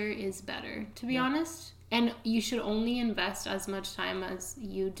looser is better, to be honest. And you should only invest as much time as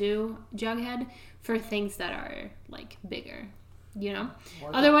you do, Jughead, for things that are, like, bigger, you know?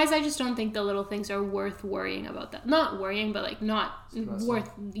 Otherwise, I just don't think the little things are worth worrying about that. Not worrying, but, like, not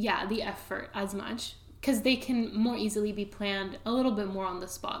worth, the effort as much. Because they can more easily be planned a little bit more on the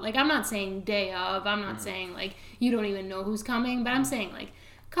spot. Like, I'm not saying day of. I'm not saying, like, you don't even know who's coming. But I'm saying, like,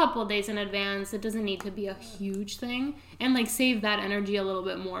 couple days in advance. It doesn't need to be a huge thing, and like save that energy a little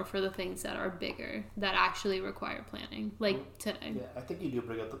bit more for the things that are bigger that actually require planning, like today. I think you do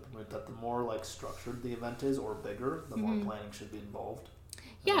bring up the point that the more like structured the event is or bigger, the more planning should be involved.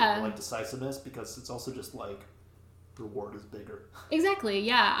 Like decisiveness, because it's also just like reward is bigger. Exactly.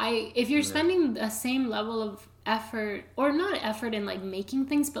 If you're spending the same level of effort, or not effort in like making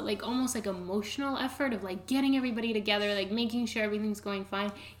things, but like almost like emotional effort of like getting everybody together, like making sure everything's going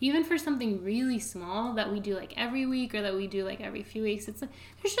fine, even for something really small that we do like every week or that we do like every few weeks, it's like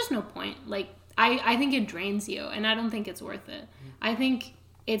there's just no point. Like I think it drains you, and I don't think it's worth it. I think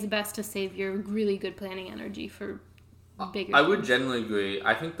it's best to save your really good planning energy for bigger I would generally agree.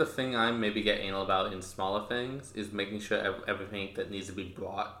 I think the thing I maybe get anal about in smaller things is making sure everything that needs to be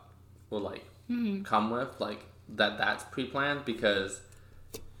brought will like come with like that's pre-planned, because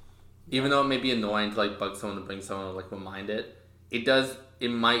even though it may be annoying to like bug someone to bring someone or like remind it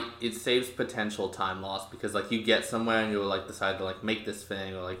saves potential time loss, because like you get somewhere and you'll like decide to like make this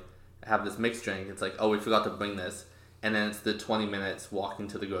thing or like have this mixed drink. It's like, oh, we forgot to bring this, and then it's the 20 minutes walking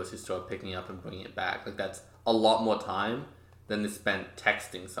to the grocery store, picking it up and bringing it back. Like that's a lot more time than is spent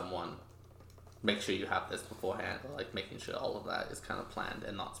texting someone, make sure you have this beforehand, or like making sure all of that is kind of planned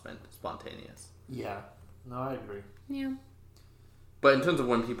and not spontaneous. No, I agree. Yeah. But in terms of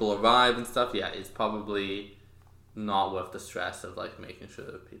when people arrive and stuff, it's probably not worth the stress of like making sure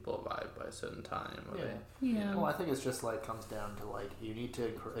that people arrive by a certain time. Well, I think it's just like comes down to like you need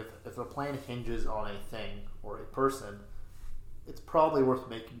to if a plan hinges on a thing or a person, it's probably worth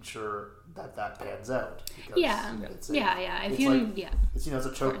making sure that pans out. It's it's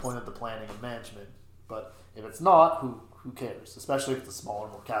a choke point of the planning and management. But if it's not, who cares? Especially if it's a smaller,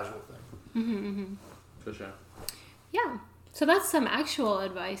 more casual thing. For sure. Yeah. So that's some actual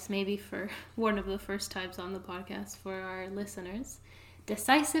advice, maybe for one of the first times on the podcast for our listeners.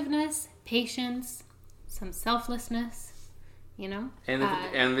 Decisiveness, patience, some selflessness, you know? And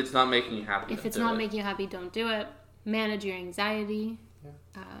if it's not making you happy, if it's not making you happy, don't do it. Manage your anxiety.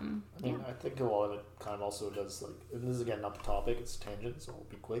 I think a lot of it kind of also does like, and this is again not the topic, it's a tangent, so I'll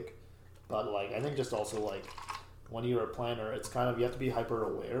be quick. But like, I think just also like, when you're a planner, it's kind of, you have to be hyper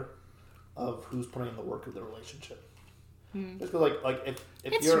aware of who's putting in the work of the relationship. Just because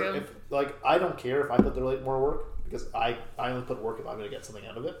if like I don't care if I put the more work, because I only put work if I'm going to get something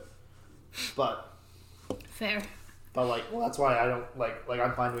out of it. But fair. But like, well, that's why I don't like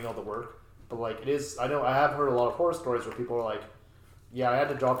I'm fine doing all the work. But like, it is, I know I have heard a lot of horror stories where people are like, yeah, I had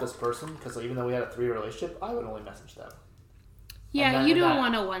to drop this person because even though we had a 3-year relationship, I would only message them. Yeah, you don't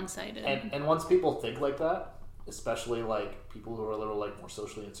want a one-sided. And once people think like that, especially like people who are a little like more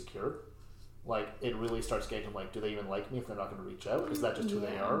socially insecure, like it really starts getting to like, do they even like me if they're not going to reach out? Is that just who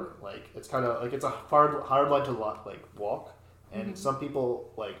they are? Like it's kind of like, it's a hard line to like walk, and some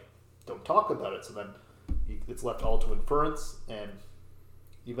people like don't talk about it, so then it's left all to inference, and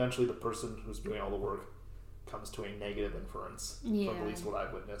eventually the person who's doing all the work comes to a negative inference from at least what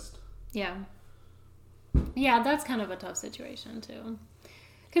I've witnessed. Yeah, that's kind of a tough situation too,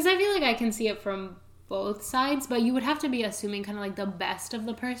 because I feel like I can see it from both sides, but you would have to be assuming kind of like the best of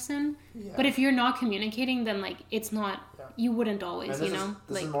the person. But if you're not communicating, then like it's not, you wouldn't always, this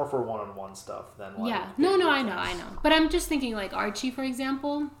is more for one-on-one stuff than like I know, but I'm just thinking like Archie, for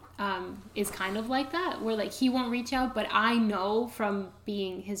example, is kind of like that, where like he won't reach out, but I know from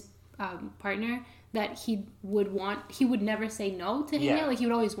being his partner that he would never say no to hanging out. Like, he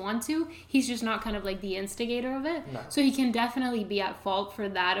would always want to. He's just not kind of like the instigator of it. No. So he can definitely be at fault for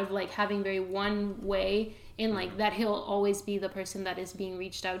that, of like having very one way in like that he'll always be the person that is being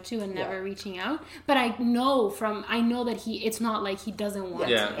reached out to and never reaching out. But I know that it's not like he doesn't want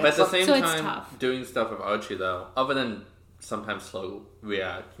to. Yeah, but at the same time, doing stuff with Archie though, other than sometimes slow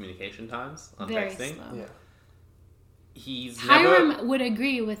communication times on very texting. Slow. Yeah. Hiram would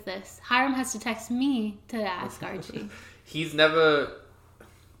agree with this. Hiram has to text me to ask Archie. He's never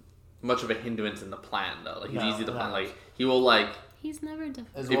much of a hindrance in the plan, though. Like, he's easy to plan. Like, he will, like... He's never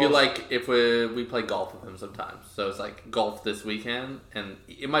difficult. If we play golf with him sometimes. So it's like, golf this weekend, and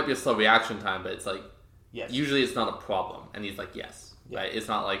it might be a slow reaction time, but it's like... Yes. Usually it's not a problem. And he's like, yes. Yeah. Right? It's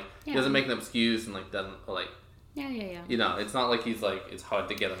not like... He doesn't make an excuse and, like, doesn't... Or like... Yeah. You know, it's not like he's like, it's hard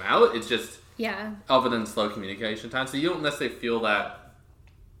to get him out. It's just... Yeah. Other than slow communication time. So you don't necessarily feel that...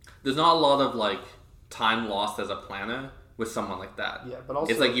 There's not a lot of, like, time lost as a planner with someone like that. Yeah, but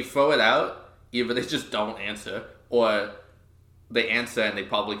also... It's like you throw it out, either they just don't answer, or they answer and they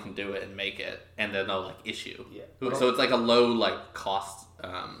probably can do it and make it, and there's no, like, issue. Yeah. So it's like a low, like, cost,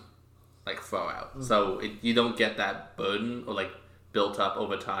 like, throw out. Mm-hmm. So you don't get that burden or, like, built up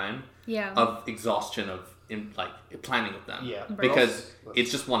over time of exhaustion of... in like planning with them, because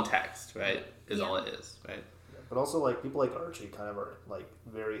it's just one text, right? Is all it is, right? Yeah. But also, like, people like Archie kind of are like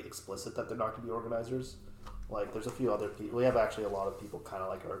very explicit that they're not going to be organizers. Like, there's a few other people. We have actually a lot of people kind of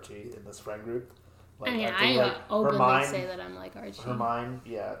like Archie in this friend group. Like, I openly say that I'm like Archie. Hermione,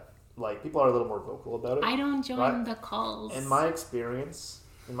 like, people are a little more vocal about it. I don't join the calls. In my experience,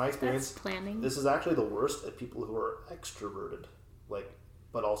 that's planning. This is actually the worst at people who are extroverted, like,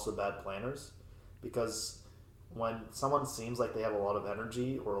 but also bad planners, because when someone seems like they have a lot of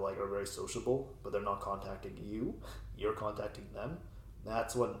energy or like are very sociable, but they're not contacting you, you're contacting them.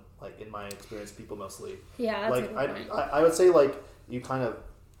 That's when, like, in my experience, people mostly... Yeah, that's like, a good point. I would say, like, you kind of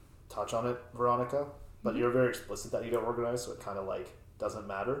touch on it, Veronica, but you're very explicit that you don't organize, so it kind of, like, doesn't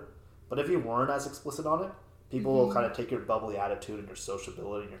matter. But if you weren't as explicit on it, people will kind of take your bubbly attitude and your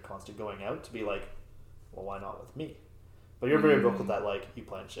sociability and your constant going out to be like, well, why not with me? But you're very vocal that, like, you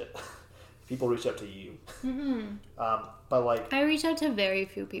plan shit. People reach out to you. But, like... I reach out to very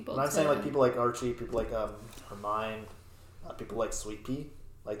few people. I'm saying, like, people like Archie, people like Hermione, people like Sweet Pea.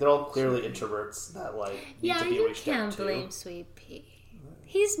 Like, they're all clearly introverts that, like, need to be reached out to. Yeah, you can't blame Sweet Pea.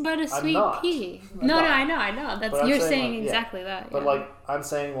 He's but a sweet pea. No, I know. That's you're saying like, exactly that. But, like, I'm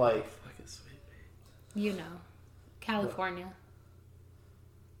saying, like... You know. California.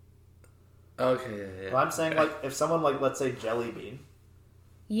 Okay, yeah. But I'm saying, like, if someone, like, let's say Jellybean...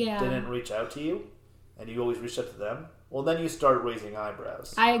 didn't reach out to you, and you always reach out to them, well, then you start raising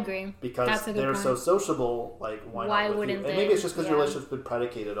eyebrows. I agree. Because they're so sociable, like, why not wouldn't you? And maybe it's just because your relationship's been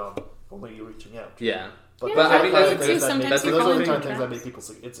predicated on only you reaching out. Yeah. But I think that's those are the kind of things that make people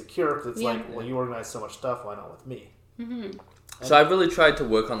insecure, because it's like, well, you organize so much stuff, why not with me? Mm-hmm. So I've really tried to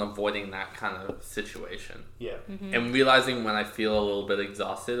work on avoiding that kind of situation. Yeah. Mm-hmm. And realizing when I feel a little bit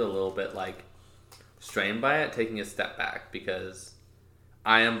exhausted, a little bit, like, strained by it, taking a step back, because...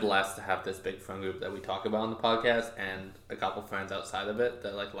 I am blessed to have this big friend group that we talk about on the podcast, and a couple friends outside of it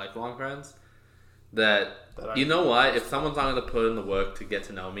that are, like, lifelong friends. That you know what? If someone's not going to put in the work to get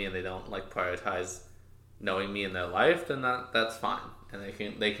to know me and they don't, like, prioritize knowing me in their life, then that's fine. And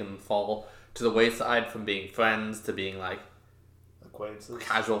they can fall to the wayside from being friends to being, like, acquaintances,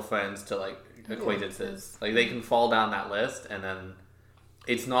 casual friends to, like, acquaintances. Like, they can fall down that list, and then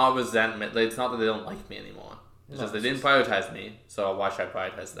it's not resentment. It's not that they don't like me anymore. It's just they didn't prioritize me, so why should I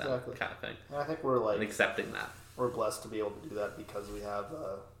prioritize them? Exactly. Kind of thing. And I think we're, like... And accepting that. We're blessed to be able to do that because we have,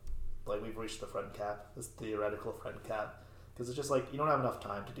 like, we've reached the friend cap, this theoretical friend cap. Because it's just, like, you don't have enough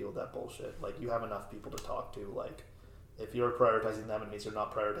time to deal with that bullshit. Like, you have enough people to talk to. Like, if you're prioritizing them, it means you're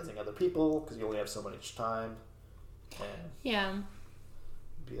not prioritizing other people because you only have so much time. And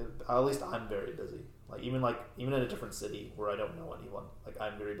at least I'm very busy. Like, even in a different city where I don't know anyone, like,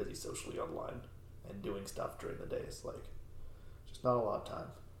 I'm very busy socially online. And doing stuff during the day is, like, just not a lot of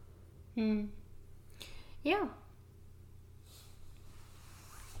time. Yeah.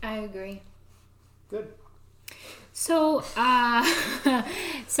 I agree. Good. So,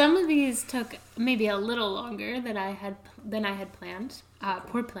 some of these took maybe a little longer than I had planned.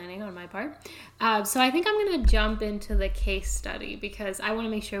 Poor planning on my part. So I think I'm going to jump into the case study because I want to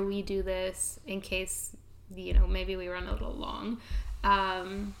make sure we do this in case, maybe we run a little long.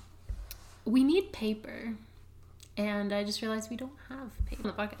 We need paper, and I just realized we don't have paper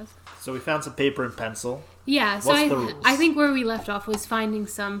on the podcast. So we found some paper and pencil. Yeah, so I think where we left off was finding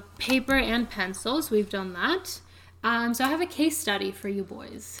some paper and pencils. We've done that. So I have a case study for you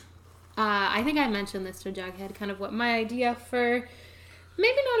boys. I think I mentioned this to Jughead, kind of what my idea for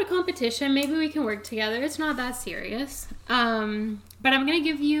maybe not a competition, maybe we can work together. It's not that serious. But I'm going to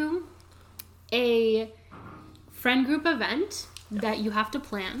give you a friend group event that you have to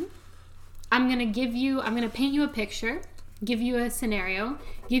plan. I'm going to paint you a picture, give you a scenario,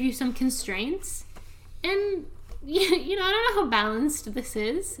 give you some constraints. And, I don't know how balanced this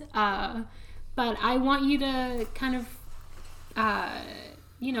is, but I want you to kind of,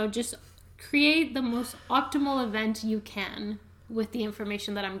 just create the most optimal event you can with the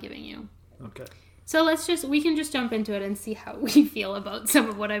information that I'm giving you. Okay. So we can just jump into it and see how we feel about some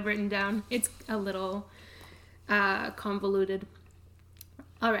of what I've written down. It's a little convoluted.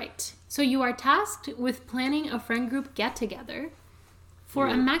 All right. So you are tasked with planning a friend group get-together for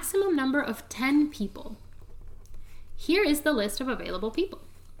a maximum number of 10 people. Here is the list of available people.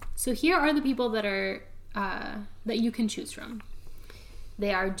 So here are the people that are that you can choose from.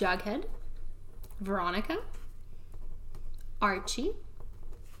 They are Jughead, Veronica, Archie,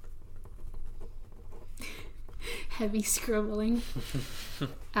 heavy scribbling,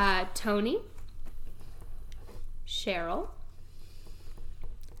 Tony, Cheryl,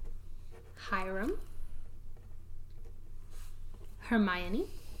 Hiram, Hermione,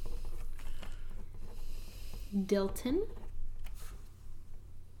 Dilton,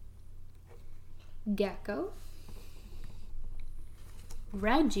 Gecko,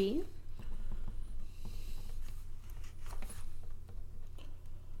 Reggie,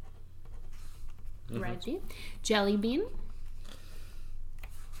 Jellybean,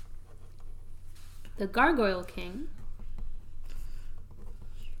 the Gargoyle King,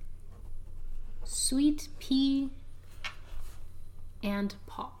 Sweet Pea, and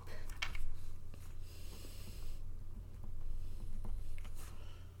Pop.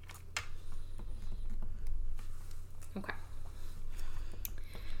 Okay.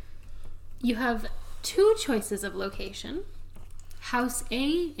 You have two choices of location, House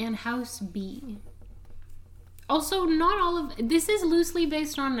A and House B. Also, not all of this is loosely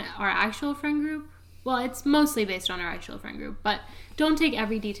based on our actual friend group. Well, it's mostly based on our actual friend group, but don't take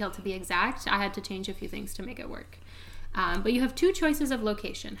every detail to be exact. I had to change a few things to make it work. But you have two choices of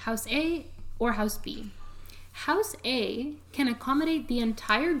location, House A or House B. House A can accommodate the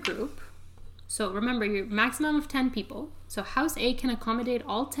entire group. So remember, your maximum of 10 people. So House A can accommodate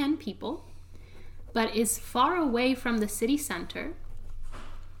all 10 people, but is far away from the city center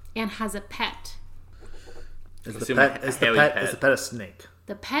and has a pet. Is the pet a snake?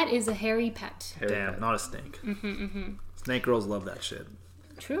 The pet is a hairy pet. Damn, not a snake. Snake girls love that shit.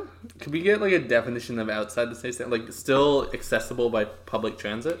 True. Could we get like a definition of outside the city center? Like still accessible by public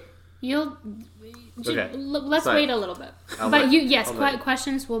transit? Let's wait a little bit.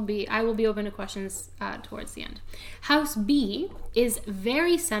 Questions will be. I will be open to questions towards the end. House B is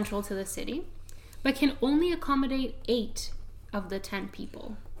very central to the city, but can only accommodate 8 of the 10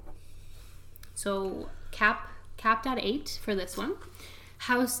 people. So capped at 8 for this one.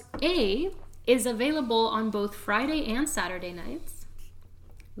 House A is available on both Friday and Saturday nights,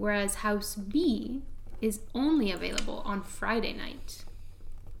 whereas House B is only available on Friday night.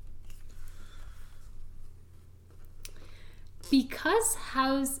 Because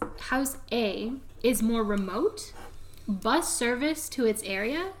House A is more remote, bus service to its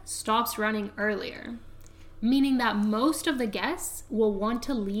area stops running earlier, meaning that most of the guests will want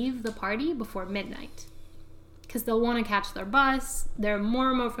to leave the party before midnight because they'll want to catch their bus. They're more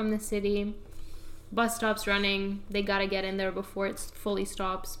remote from the city. Bus stops running. They got to get in there before it fully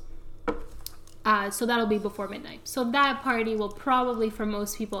stops. So that'll be before midnight. So that party will probably, for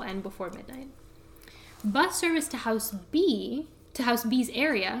most people, end before midnight. Bus service to House B's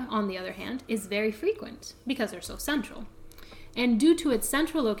area, on the other hand, is very frequent because they're so central. And due to its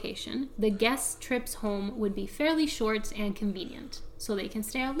central location, the guests' trips home would be fairly short and convenient, so they can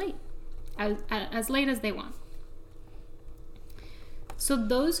stay out late, as late as they want. So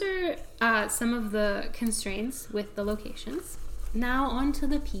those are some of the constraints with the locations. Now on to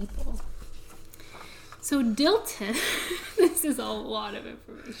the people. So Dilton, this is a lot of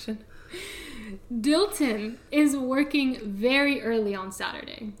information. Dilton is working very early on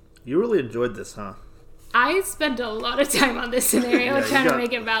Saturday. You really enjoyed this, huh? I spent a lot of time on this scenario trying to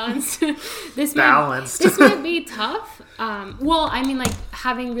make it balanced. This balanced. might be tough.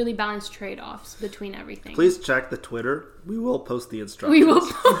 Having really balanced trade-offs between everything. Please check the Twitter. We will post the instructions. We will.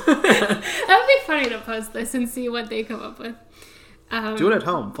 That would be funny to post this and see what they come up with. Do it at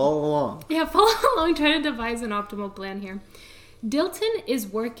home. Follow along. Yeah, follow along. Try to devise an optimal plan here. Dilton is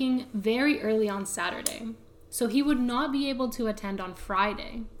working very early on Saturday, so he would not be able to attend on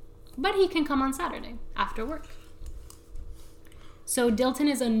Friday, but he can come on Saturday after work. So Dilton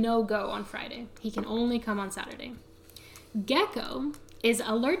is a no-go on Friday. He can only come on Saturday. Gecko is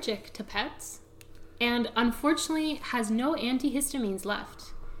allergic to pets and unfortunately has no antihistamines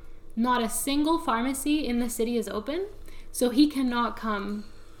left. Not a single pharmacy in the city is open, so he cannot come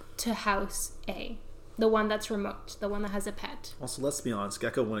to House A, the one that's remote, the one that has a pet. Also, let's be honest,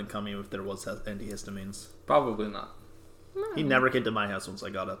 Gecko wouldn't come even if there was antihistamines. Probably not. No. He never came to my house once I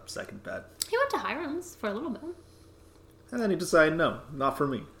got a second pet. He went to Hiram's for a little bit. And then he decided, no, not for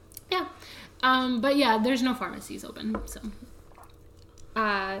me. Yeah. But yeah, there's no pharmacies open, so.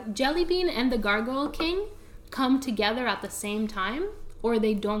 Jellybean and the Gargoyle King come together at the same time, or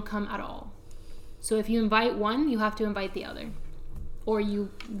they don't come at all. So if you invite one, you have to invite the other. Or you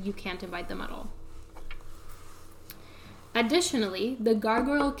can't invite them at all. Additionally, the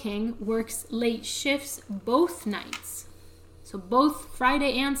Gargoyle King works late shifts both nights. So both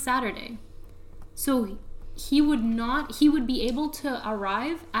Friday and Saturday. So he would be able to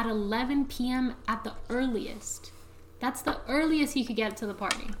arrive at 11 p.m. at the earliest. That's the earliest he could get to the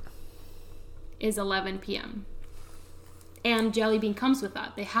party, is 11 p.m. And Jellybean comes with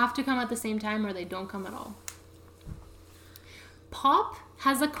that. They have to come at the same time or they don't come at all. Pop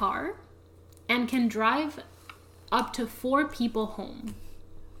has a car and can drive up to 4 people home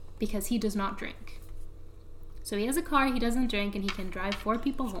because he does not drink. So he has a car, he doesn't drink, and he can drive 4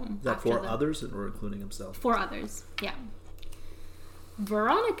 people home. Is that 4 others or including himself? 4 others, yeah.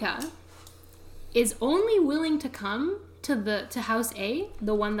 Veronica is only willing to come to House A,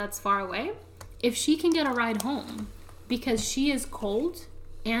 the one that's far away, if she can get a ride home because she is cold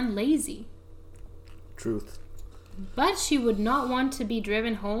and lazy. Truth. But she would not want to be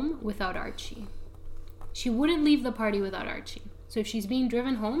driven home without Archie. She wouldn't leave the party without Archie. So if she's being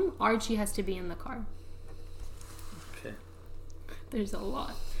driven home, Archie has to be in the car. Okay. There's a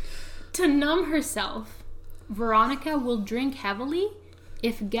lot. To numb herself, Veronica will drink heavily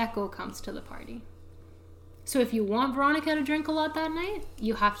if Gecko comes to the party. So if you want Veronica to drink a lot that night,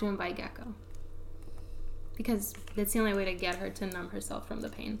 you have to invite Gecko. Because that's the only way to get her to numb herself from the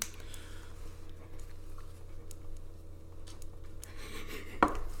pain.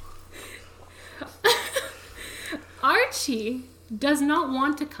 Archie does not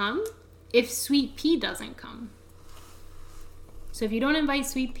want to come if Sweet Pea doesn't come. So if you don't invite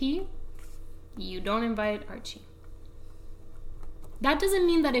Sweet Pea, you don't invite Archie. That doesn't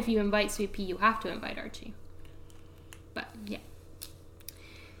mean that if you invite Sweet Pea, you have to invite Archie. But yeah.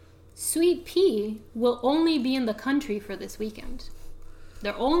 Sweet Pea will only be in the country for this weekend.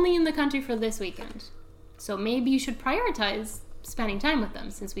 They're only in the country for this weekend. So maybe you should prioritize spending time with them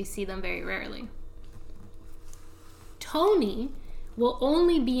since we see them very rarely. Tony will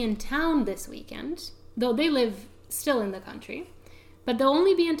only be in town this weekend, though they live still in the country. But they'll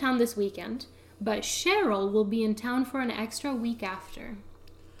only be in town this weekend. But Cheryl will be in town for an extra week after.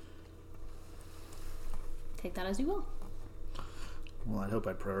 Take that as you will. Well, I hope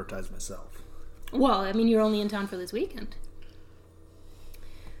I prioritize myself. Well, I mean, you're only in town for this weekend.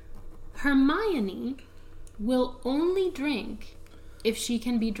 Hermione will only drink if she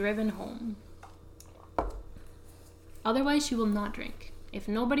can be driven home. Otherwise, she will not drink. If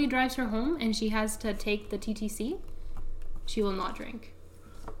nobody drives her home and she has to take the TTC, she will not drink.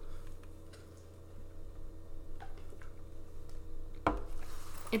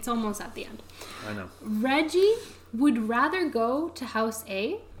 It's almost at the end. I know. Reggie would rather go to House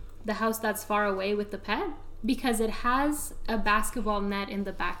A, the house that's far away with the pet, because it has a basketball net in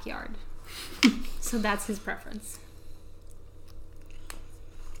the backyard. So that's his preference.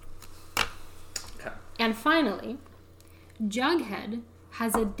 Okay. And finally, Jughead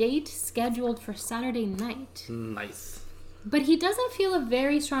has a date scheduled for Saturday night. Nice. But he doesn't feel a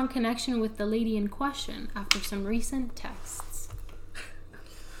very strong connection with the lady in question after some recent texts.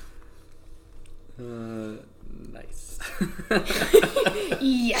 Nice.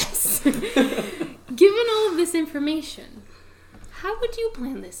 Yes. Given all of this information, how would you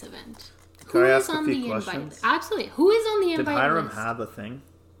plan this event? Can I ask a few questions? Absolutely. Who is on the Did invite Hiram list? have a thing?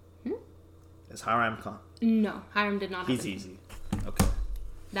 Is Hiram con? No, Hiram did not have He's a thing. easy. Okay.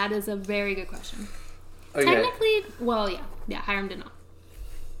 That is a very good question. Okay. Technically, well, yeah, Hiram did not.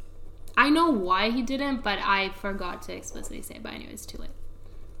 I know why he didn't, but I forgot to explicitly say it, but anyway, it's too late.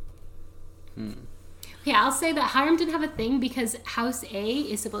 Yeah, I'll say that Hiram didn't have a thing because House A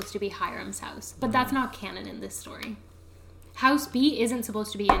is supposed to be Hiram's house, but that's not canon in this story. House B isn't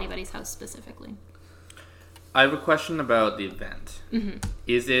supposed to be anybody's house specifically. I have a question about the event. Mm-hmm.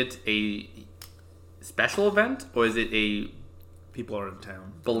 Is it a special event or is it a People are in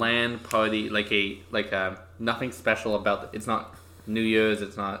town. bland party? Like a nothing special about it. It's not New Year's.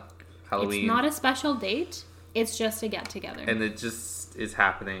 It's not Halloween. It's not a special date. It's just a get-together. And it just is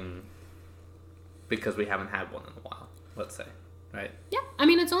happening because we haven't had one in a while, let's say. Right? Yeah. I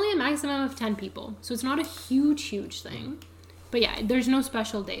mean, it's only a maximum of 10 people. So it's not a huge thing. But yeah, there's no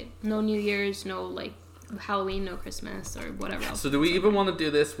special date. No New Year's, no like Halloween, no Christmas, or whatever else. So do we even want to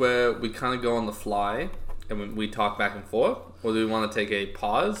do this where we kind of go on the fly and we talk back and forth? Or do we want to take a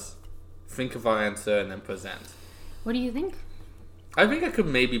pause, think of our answer, and then present? What do you think? I think I could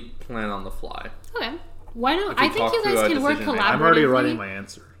maybe plan on the fly. Okay. Why don't... I think you guys can work collaboratively. I'm already writing my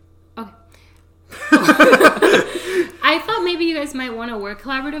answer. Okay. I thought maybe you guys might want to work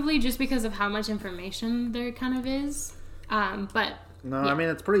collaboratively just because of how much information there kind of is. But no, yeah. I mean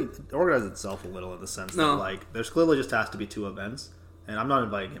it organizes itself a little in the sense that like there's clearly just has to be 2 events, and I'm not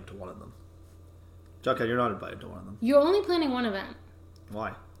inviting him to one of them. Jughead, you're not invited to one of them. You're only planning one event.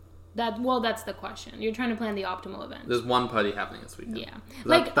 Why? That's the question. You're trying to plan the optimal event. There's one party happening this weekend. Yeah,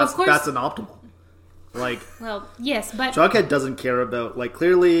 Of course that's an optimal. Well, yes, but Jughead doesn't care about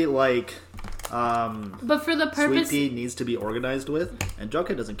clearly but for the purpose, Sweet Pea needs to be organized with, and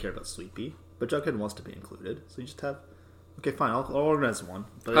Jughead doesn't care about Sweet Pea, but Jughead wants to be included. So you just have, okay, fine, I'll organize one.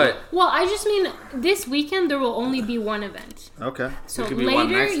 But all right. Well, I just mean this weekend there will only be one event. Okay. So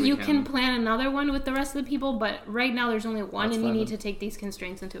later you can plan another one with the rest of the people, but right now there's only one, and you need to take these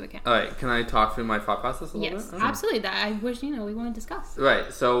constraints into account. All right, can I talk through my thought process a little bit? Yes, absolutely. That I wish we want to discuss.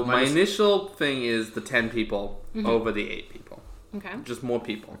 Right. So my initial thing is the 10 people over the 8 people. Okay. Just more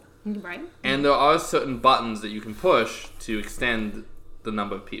people. Right. And there are certain buttons that you can push to extend the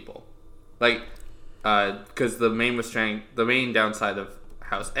number of people. Because the main downside of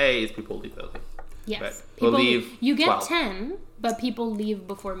House A is people leave early. Yes. Right. People leave. You get 12. 10, but people leave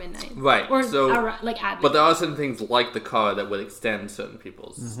before midnight. Right. Or so, at midnight. But there are certain things like the car that would extend certain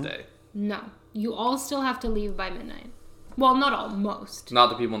people's stay. No. You all still have to leave by midnight. Well, not all. Most. Not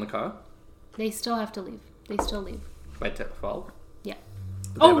the people in the car? They still have to leave. They still leave. By 12? Yeah.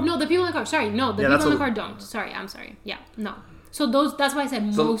 Oh, no, the people in the car. Sorry, no, the people in the car don't. Sorry, I'm sorry. Yeah, no. So that's why I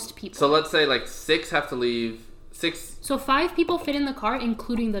said most people. So let's say 6 have to leave. 6. So 5 people fit in the car,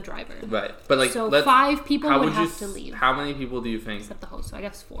 including the driver. Right, but so 5 people would have to leave. How many people do you think? Except the host, so I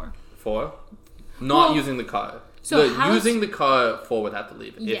guess 4. 4? Not using the car. So using the car, 4 would have to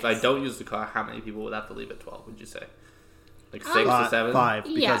leave. Yes. If I don't use the car, how many people would have to leave at 12? Would you say 6 or 7? 5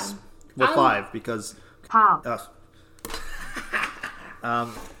 because 5 because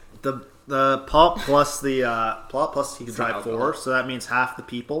the pop plus the plot plus he can drive 4, so that means half the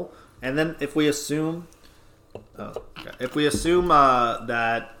people. And then if we assume that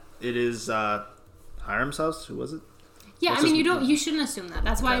it is Hiram's house, who was it? Yeah, I mean you shouldn't assume that.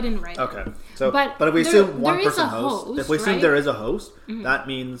 That's why I didn't write it. Okay. So but if we assume one person host, if we assume there is a host, that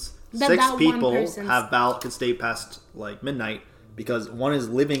means 6 people can stay past midnight. Because one is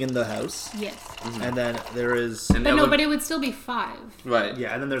living in the house. Yes. And then there is... but it would still be 5. Right.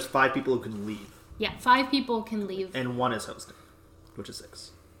 Yeah, and then there's 5 people who can leave. Yeah, 5 people can leave. And 1 is hosting, which is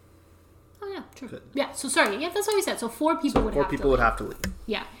 6. Oh, yeah, true. Good. Yeah, so sorry. Yeah, that's what we said. So 4 people would have to leave. 4 people would have to leave.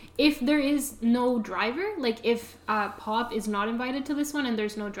 Yeah. If there is no driver, if Pop is not invited to this one and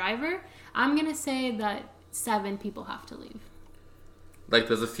there's no driver, I'm going to say that 7 people have to leave.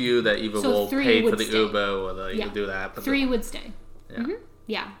 There's a few that either will pay for the Uber or they'll do that. But 3 would stay. Yeah. Mm-hmm.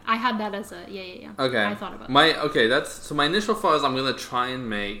 Yeah, I had that as a Okay. I thought about that. My initial thought is I'm gonna try and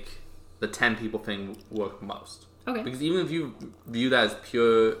make the 10 people thing work most. Okay. Because even if you view that as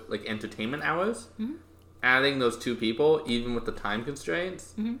pure entertainment hours, adding those 2 people, even with the time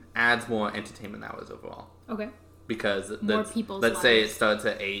constraints, adds more entertainment hours overall. Okay. Because let's say it starts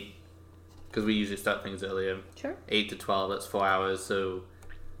at 8, because we usually start things earlier. Sure. 8 to 12, that's 4 hours. So.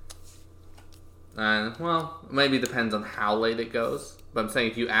 Maybe it depends on how late it goes. But I'm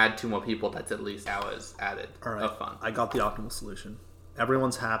saying if you add 2 more people, that's at least hours added of fun. I got the optimal solution.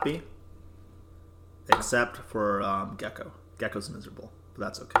 Everyone's happy, except for Gecko. Gecko's miserable, but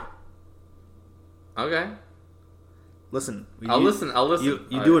that's okay. Okay. Listen. I'll listen.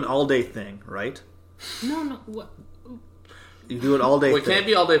 You do an all-day thing, right? No. What? You do an all-day thing. It can't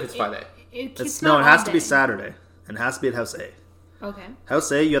be all day if it's Friday. It has to be Saturday, and it has to be at House A. Okay.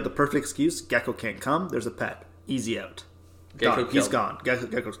 House A, you have the perfect excuse. Gecko can't come. There's a pet. Easy out. He's gone.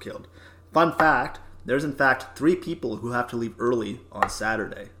 Gecko's killed. Fun fact, there's in fact 3 people who have to leave early on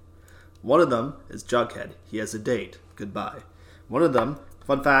Saturday. One of them is Jughead. He has a date. Goodbye. One of them,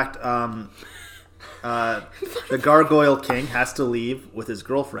 fun fact, the Gargoyle King has to leave with his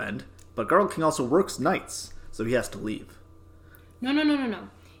girlfriend, but Gargoyle King also works nights, so he has to leave. No.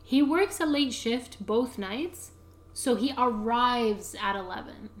 He works a late shift both nights. So he arrives at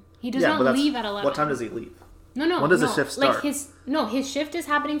 11. He does not leave at 11. What time does he leave? No. When does the shift start? Like his shift is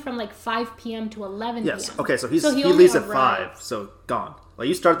happening from like 5 p.m. to 11 p.m. Yes. Okay, so he only leaves at arrives. 5, so gone. Like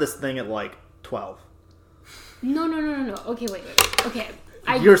you start this thing at like 12. No. Okay, wait. Okay.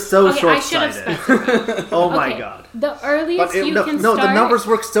 You're so I should have short-sighted. specified. Oh my god. The earliest you can No, start... the numbers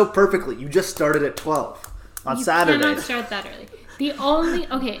work so perfectly. You just started at 12 on Saturday. You cannot start that early. The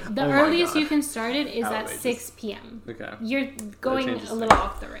earliest you can start it is at 6 p.m. Okay. You're going a little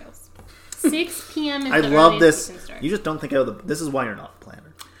off the rails. 6 p.m. is I the love earliest this. you can start. You just don't think out of the... This is why you're not a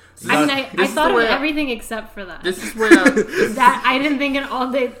planner. I thought of everything except for that. This is where that I didn't think it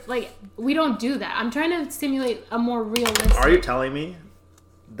all day. Like, we don't do that. I'm trying to simulate a more realistic... Are you telling me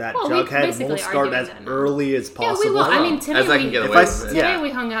that Jughead won't start as early as possible? Yeah, we will. I mean, today we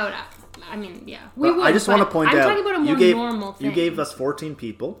hung out at... I mean, yeah. We will. I just want to point out... I'm talking about a more normal thing. You gave us 14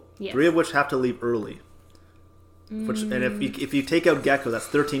 people, 3 of which have to leave early. And if you take out Gecko, that's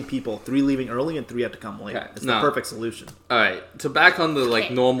 13 people. 3 leaving early and 3 have to come late. Okay. It's the perfect solution. All right. So back on the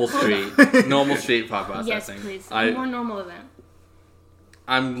normal street thought processing. Yes, please. A more normal event.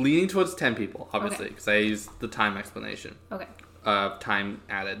 I'm leaning towards 10 people, obviously, because I used the time explanation. Okay. Time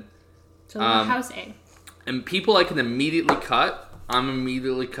added. So house A. And people I can immediately cut. I'm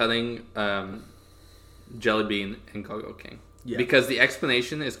immediately cutting Jelly Bean and Go-Go King. Yeah. Because the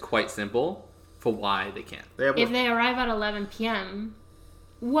explanation is quite simple. For why they can't. If they arrive at 11 p.m.,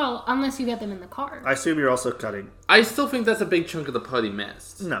 well, unless you get them in the car. I assume you're also cutting. I still think that's a big chunk of the party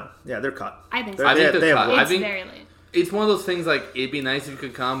missed. No. Yeah, they're cut. I think so. I think they're cut. It's very late. It's one of those things like, it'd be nice if you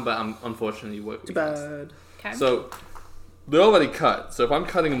could come, but unfortunately you work weekends. Too bad. Okay. So, they're already cut. So if I'm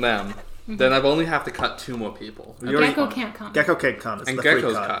cutting them, then I only have to cut 2 more people. Gecko can't come. Gecko can't come. It's and the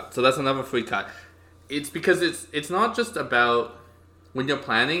Gecko's free cut. So that's another free cut. It's because it's not just about... When you're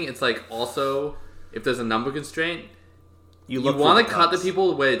planning, it's like also... If there's a number constraint, you want to cut the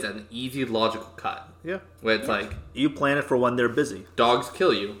people where it's an easy, logical cut. Yeah. Where it's like... You plan it for when they're busy. Dogs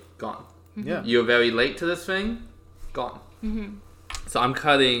kill you. Gone. Yeah. You're very late to this thing. Gone. So I'm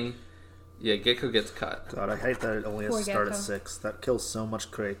cutting... Yeah, Gecko gets cut. God, I hate that it only has to start at 6. That kills so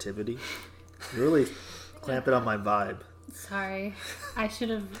much creativity. You really clamp it on my vibe. Sorry. I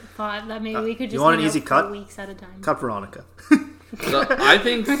should have thought that maybe we could just hang out for weeks at a time. Cut Veronica. So I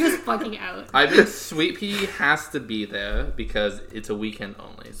think we're just fucking out. I think Sweet Pea has to be there because it's a weekend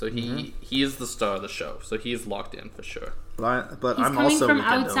only. So he is the star of the show. So he's locked in for sure. But he's I'm coming also from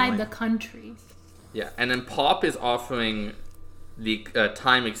outside the country. Yeah, and then Pop is offering the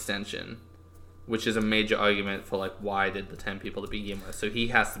time extension, which is a major argument for like why did the 10 people to begin with. So he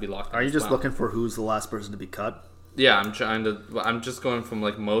has to be locked in. Are you just looking for who's the last person to be cut? Yeah, I'm just going from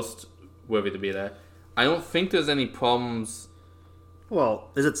like most worthy to be there. I don't think there's any problems. Well,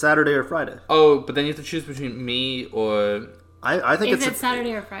 is it Saturday or Friday? Oh, but then you have to choose between me or... I think it's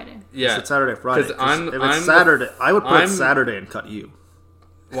Saturday or Friday? Yeah. It's Saturday or Friday. If it's Saturday, I would put it Saturday and cut you.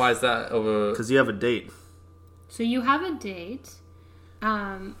 Why is that over... Because you have a date. So you have a date.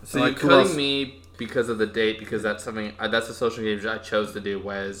 So you're cutting me because of the date, because that's something... that's a social engagement I chose to do,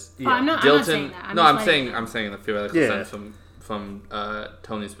 whereas... Yeah. I'm not saying that. I'm saying in the theoretical sense from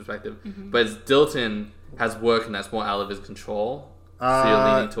Tony's perspective. But Dilton has work and that's more out of his control. So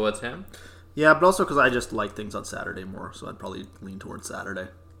you're leaning towards him? Yeah, but also because I just like things on Saturday more, so I'd probably lean towards Saturday.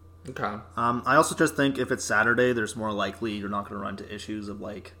 Okay. I also just think if it's Saturday, there's more likely you're not going to run into issues of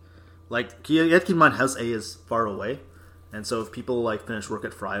like you have to keep in mind House A is far away, and so if people like finish work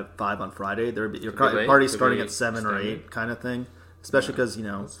at 5 on Friday, your party's starting at 7 or 8 kind of thing. Especially because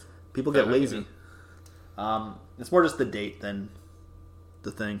people get lazy. It's more just the date than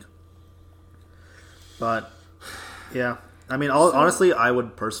the thing. But yeah. I mean, honestly, I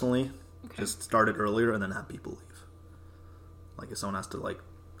would personally just start it earlier and then have people leave. Like, if someone has to, like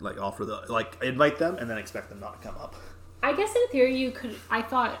offer invite them and then expect them not to come up. I guess in theory you could... I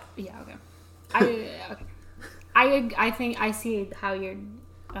thought... Yeah, okay. I think I see how you're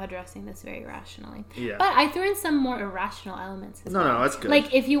addressing this very rationally. Yeah. But I threw in some more irrational elements as well. No, that's good.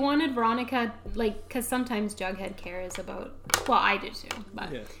 Like, if you wanted Veronica... Like, because sometimes Jughead cares about... Well, I do too, but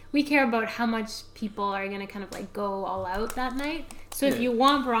we care about how much people are going to kind of, like, go all out that night. So if you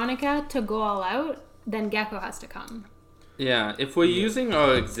want Veronica to go all out, then Gecko has to come. Yeah, if we're using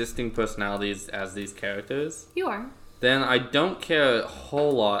our existing personalities as these characters... You are. Then I don't care a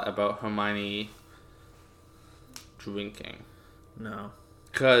whole lot about Hermione drinking. No.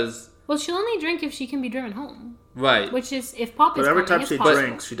 Because... Well, she'll only drink if she can be driven home. Right. Which is, if Pop is coming, But every time she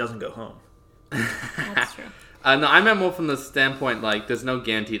drinks, she doesn't go home. That's true. No, I meant more from the standpoint, like, there's no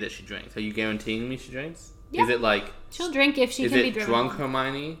guarantee that she drinks. Are you guaranteeing me she drinks? Yeah. Is it like... She'll drink if she can be driven home. Is it drunk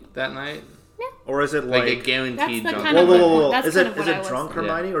Hermione that night? Yeah. Or is it like a guaranteed drunk? Whoa. Is it drunk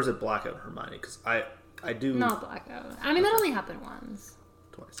Hermione or is it blackout Hermione? Because I do not blackout. I mean, that only happened once.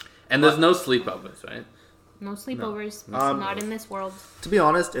 twice. And there's no sleepovers, right? No sleepovers. No. Not in this world. To be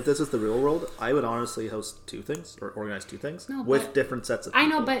honest, if this is the real world, I would honestly host 2 things or organize 2 things with different sets of people. I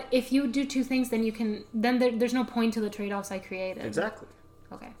know, but if you do 2 things, then you can. Then there's no point to the trade-offs I created. Exactly.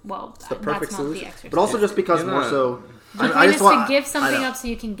 Okay. Well, it's the perfect that's solution. not the exercise. But also just because more so. The point is to give something up so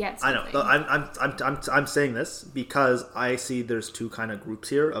you can get something. I know. I'm saying this because I see there's 2 kind of groups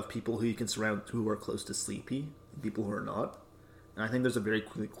here of people who you can surround who are close to sleepy, and people who are not. And I think there's a very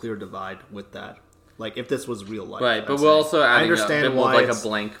clear divide with that. Like if this was real life, right? But we're also adding a bit more like a it's,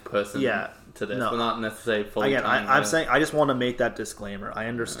 blank person. To this. No. We're not necessarily fully. Again, I'm saying I just want to make that disclaimer. I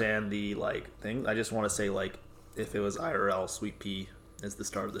understand the thing. I just want to say if it was IRL, Sweet Pea is the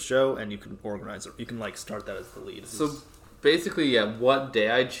start of the show, and you can organize it. You can start that as the lead. So basically, what day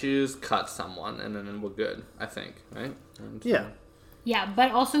I choose, cut someone, and then we're good. I think, right? Yeah. Yeah,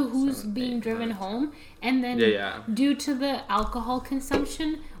 but also who's being driven home, and then due to the alcohol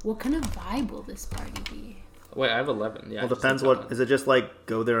consumption, what kind of vibe will this party be? Wait, I have 11. Yeah. Well, depends. Is it just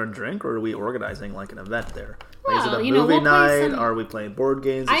go there and drink, or are we organizing an event there? Well, is it a movie night? Are we playing board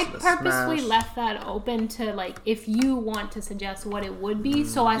games? I purposely left that open to if you want to suggest what it would be,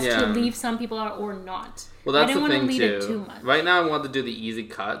 so as to leave some people out or not. Well, that's I didn't the want thing to lead too. It too much. Right now, I want to do the easy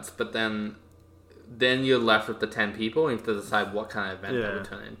cuts, but then you're left with the 10 people, and you have to decide what kind of event that would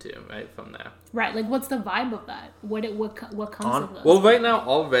turn into, right, from there. Right, what's the vibe of that? What comes of this? Well, right now,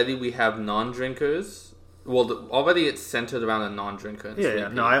 already we have non-drinkers. Well, already it's centered around a non-drinker.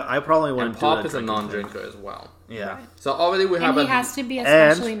 No, I probably wouldn't. And Pop is a non-drinker as well. Yeah. Right. So already we have he has to be,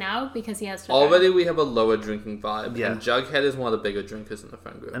 especially now, because he has to. Already we have a lower drinking vibe. Yeah. And Jughead is one of the bigger drinkers in the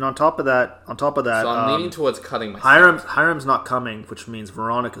friend group. And on top of that, so I'm leaning towards cutting myself. Hiram's not coming, which means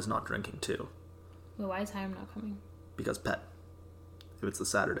Veronica's not drinking too. Well, why is Hiram not coming? Because Pet. If it's the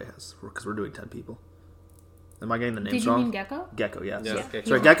Saturday house, because we're doing 10 people. Am I getting the names Did you wrong? mean Gecko? Gecko, yes. Yeah. Gecko.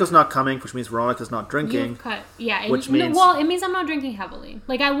 Sorry, Gecko's not coming, which means Veronica's not drinking. Which means it means I'm not drinking heavily.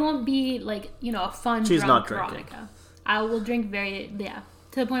 I won't be a fun. She's drunk not drinking. Veronica. I will drink to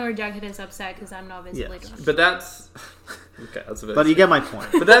the point where Jughead is upset because I'm not visibly drunk. But that's okay. That's a bit. But you get my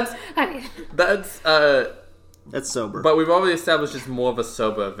point. But that's That's sober. But we've already established it's more of a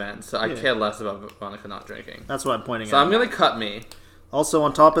sober event, so I care less about Veronica not drinking. That's what I'm pointing at. So I'm gonna cut me. Also,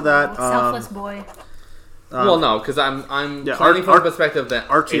 on top of that, selfless boy. Well, no, because I'm planning from the perspective that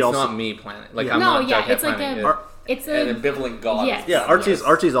Archie it's also, not me planning. I'm not Jughead it's planning. It's an ambivalent god. Yes. Yeah,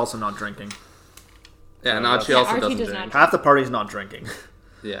 Archie's also not drinking. Yeah, and Archie also doesn't drink. Not Half the party's not drinking.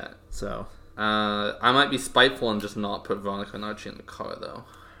 Yeah. So. I might be spiteful and just not put Veronica and Archie in the car, though.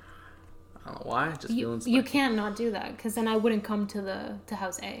 I don't know why. Just feeling spiteful. You can't not do that, because then I wouldn't come to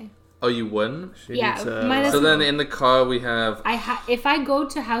House A. Oh, you wouldn't? So then in the car we have... if I go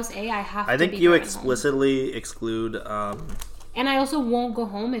to House A, I have to be I think you explicitly exclude... and I also won't go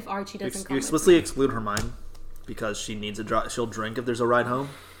home if Archie doesn't come. You explicitly exclude Hermione because she needs a drive. She'll drink if there's a ride home.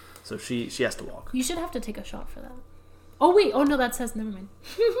 So she has to walk. You should have to take a shot for that. Oh, wait. Oh, no, that says... Never mind.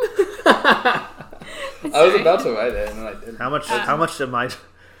 I was about to write it, and then I didn't. How much am I...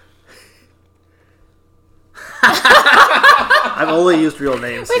 I've only used real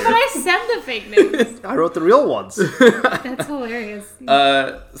names. Wait, but I said the fake names. I wrote the real ones. That's hilarious.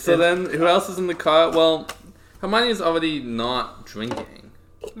 So then, who else is in the car? Well, Hermione is already not drinking.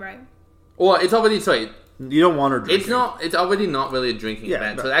 Right. Or it's already... Sorry. You don't want her drinking. It's already not really a drinking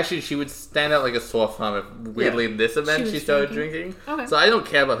event. So actually, she would stand out like a sore thumb if weirdly in this event she started drinking. Okay. So I don't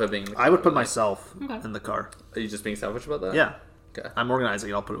care about her being in the car. I would put myself in the car. Are you just being selfish about that? Yeah. Okay. I'm organizing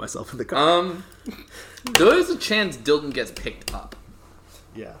it. I'll put myself in the car. There is a chance Dilton gets picked up.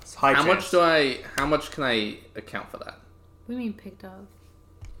 Yeah. It's high chance. How much can I account for that? What do you mean picked up?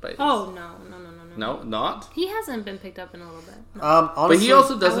 But no. No, not? He hasn't been picked up in a little bit. No. Honestly, but he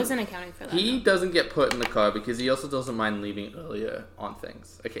also doesn't... I wasn't accounting for that. He doesn't get put in the car because he also doesn't mind leaving earlier on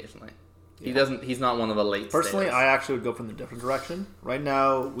things, occasionally. Yeah. He's not one of the late Personally, stayers. I actually would go from the different direction. Right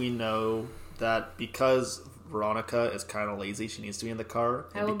now, we know that because Veronica is kind of lazy, she needs to be in the car.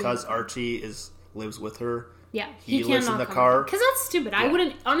 And because Archie lives with her, he lives in the car. Because that's stupid. I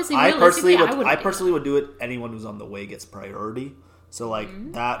wouldn't... Honestly, I personally would do it. Anyone who's on the way gets priority. So,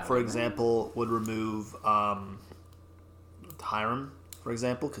 that, for example, would remove Hiram, for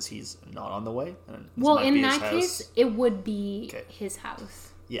example, because he's not on the way. And in that case, it would be his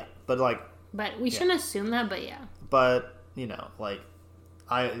house. Yeah, but But we shouldn't assume that, but yeah. But,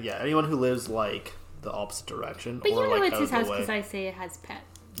 anyone who lives, the opposite direction. But or, you know it's his house because I say it has Pet.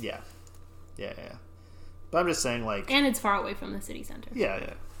 Yeah. But I'm just saying, And it's far away from the city center.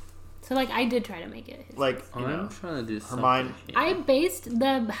 Yeah. So, like, I did try to make it his Like, I'm trying to do something Hermione. here. I based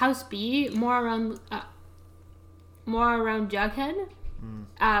the House B more around Jughead,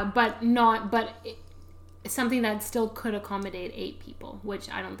 but something that still could accommodate 8 people, which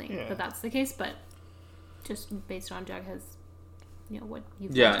I don't think that's the case, but just based on Jughead's, what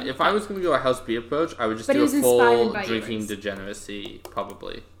you've mentioned. If I was going to go a House B approach, I would just But do it was a full inspired by drinking yours. degeneracy,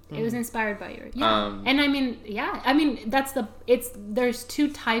 probably. It was inspired by yours. Yeah. And I mean, there's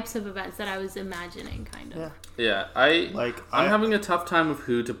 2 types of events that I was imagining, kind of. Yeah. I'm having a tough time with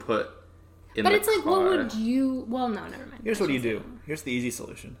who to put in But the it's like, car. what would you... Well, no, never mind. Here's what you do. Here's the easy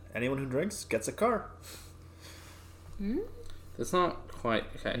solution. Anyone who drinks gets a car. That's not quite...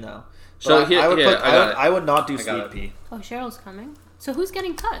 Okay. No. So I would not do sweet it. pea. Oh, Cheryl's coming. So who's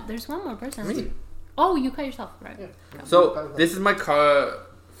getting cut? There's one more person. Me. Oh, you cut yourself, right? Yeah. So this is my car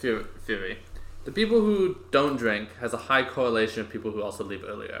theory. The people who don't drink has a high correlation with people who also leave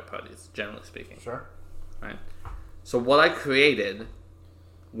earlier at parties, generally speaking. Sure. Right? So what I created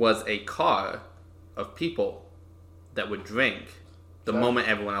was a car of people that would drink the moment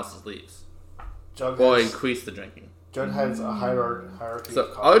everyone else leaves. Or increase the drinking. Jughead's a hierarchy So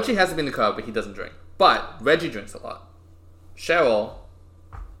of cars. Archie hasn't been in the car, but he doesn't drink. But Reggie drinks a lot. Cheryl,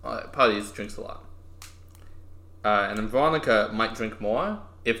 at parties, drinks a lot. And then Veronica might drink more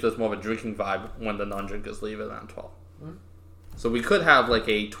if there's more of a drinking vibe when the non-drinkers leave around 12. So we could have like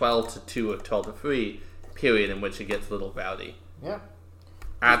a 12 to 2 or 12 to 3 period in which it gets a little rowdy. Yeah.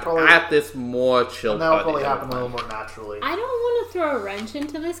 At this more chill And that'll party. probably happen a little more naturally. I don't want to throw a wrench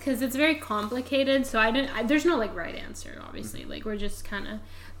into this because it's very complicated. So there's no like right answer, obviously. Like we're just kind of.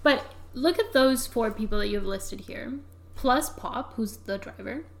 But look at those 4 people that you've listed here, plus Pop, who's the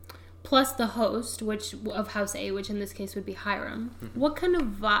driver, plus the host, of House A, which in this case would be Hiram. What kind of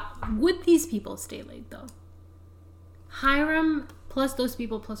vibe would these people stay late though? Hiram plus those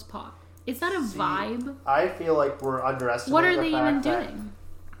people plus Pop. Is that a vibe? I feel like we're underestimating. What are the they fact even that doing?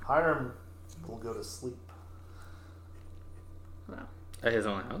 Hiram will go to sleep. Well, At his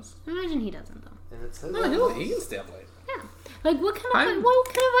own house? imagine he doesn't though. If it's his He can stay up late. Yeah, like what kind of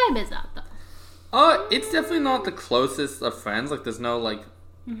vibe is that though? It's definitely not the closest of friends. Like, there's no, like,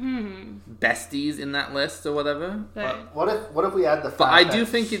 besties in that list or whatever. But what if we add the fact But I that do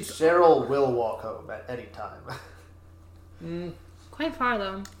think it's... Cheryl will walk home at any time. Quite far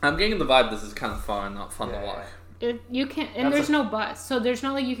though. I'm getting the vibe this is kind of far and not fun to walk. You can't, and there's no bus, so there's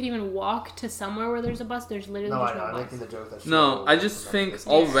not like you can even walk to somewhere where there's a bus. There's literally No, I no know. I'm bus. making the joke that No, Cheryl I just will think make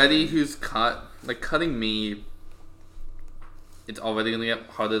already who's cut... Like, cutting me... It's already going to get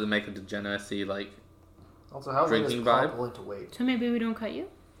harder to make a degeneracy, like... Also, how's drinking Carl vibe? willing to wait? So maybe we don't cut you.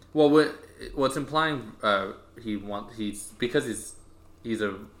 Well, what's implying because he's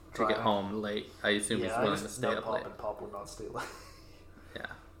a ticket home late. I assume he's willing to stay up Pop late. and Pop would not stay late. Yeah.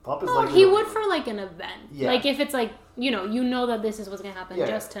 Pop is Oh, like he would for like an event. Yeah. Like if it's like you know that this is what's gonna happen Yeah.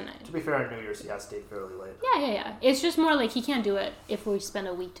 just tonight. To be fair, on New Year's he has stayed fairly late. Yeah. It's just more like he can't do it if we spend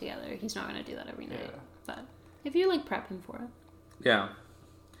a week together. He's not gonna do that every night. Yeah. But if you like prepping for it, Yeah.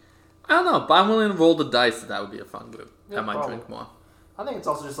 I don't know, but I'm willing to roll the dice that would be a fun group. Yeah, I might probably. drink more. I think it's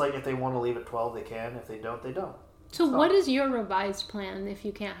also just like if they want to leave at 12, they can. If they don't, they don't. So what is your revised plan if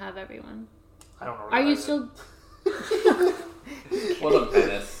you can't have everyone? I don't know. Are you still... What a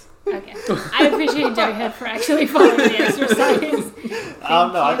menace. Okay. I appreciate Jughead for actually following the exercise.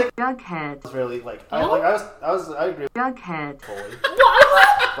 No, I think Jughead. it's really like Oh? I agree with Jughead. fully.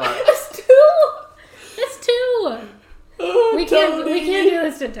 What? But It's two. We can't do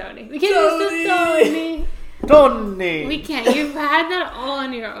this to Tony. We can't do this to Tony. Tony. We can't. You've had that all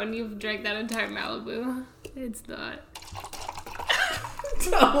on your own. You've drank that entire Malibu. It's not.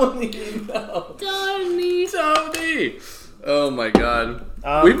 Tony, no. Tony. Oh my god.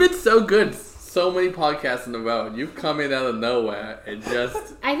 We've been so good so many podcasts in a row, and you've come in out of nowhere and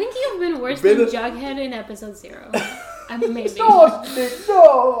just... I think you've been worse than Jughead in episode 0. Maybe.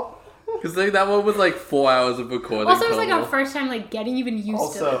 No. Because like, that one was like 4 hours of recording. Also, it was like total. our first time like getting even used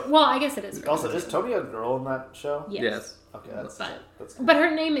to Also- it. Well, I guess it is. Also, is Tony a girl in that show? Yes. Okay, that's good. But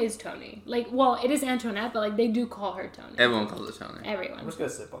her name is Tony. Like, well, it is Antoinette, but like they do call her Tony. Everyone calls it Tony. I'm Everyone. just gonna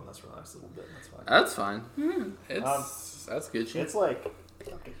sip on this for the next little bit. That's fine. That's fine. Hmm. That's good shit. It's like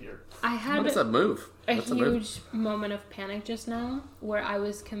up to here. I had What is that move? a What's that move? huge moment of panic just now where I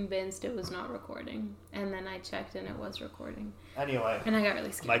was convinced it was not recording. And then I checked and it was recording. Anyway, And I got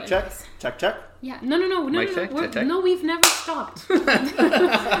really scared. mic check. Check. Yeah. No. Mic check, We're- check, check. No, we've never stopped.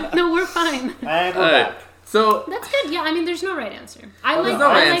 No, we're fine. And we're Alright. back. So That's good. Yeah, I mean, there's no right answer. I There's like. no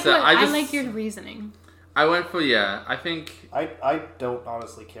right I like. answer. What, I I just- like your reasoning. I went for I think I don't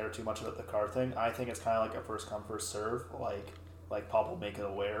honestly care too much about the car thing. I think it's kind of like a first come first serve. Like like Pop will make it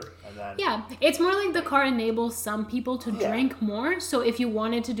aware, and then it's more like the car enables some people to drink more. So if you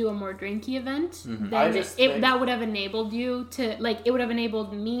wanted to do a more drinky event, then that would have enabled you to it would have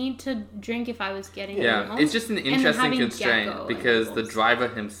enabled me to drink if I was getting home. It's just an interesting constraint because the driver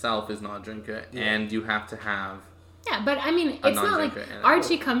himself is not a drinker, and you have to have. Yeah, but I mean, it's not like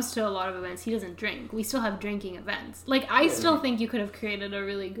Archie comes to a lot of events. He doesn't drink. We still have drinking events. Like I still think you could have created a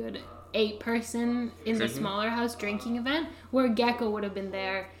really good 8-person in the smaller house drinking event where Gecko would have been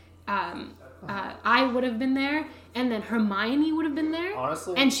there, I would have been there, and then Hermione would have been there.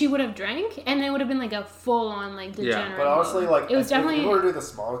 Honestly, and she would have drank, and it would have been like a full on like degenerate. But honestly, like it was definitely. If we were to do the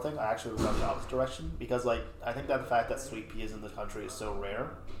smaller thing, I actually would go the opposite direction because like I think that the fact that Sweet Pea is in the country is so rare.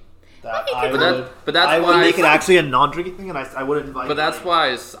 That I would make it actually a non-drinking thing, and I would invite. But that's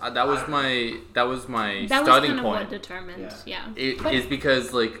why that was my starting point. What determined, is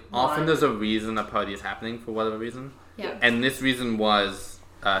because like often there's a reason a party is happening for whatever reason. Yeah. And this reason was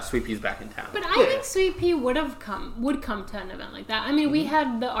Sweet Pea's back in town. But I think Sweet Pea would come to an event like that. I mean, we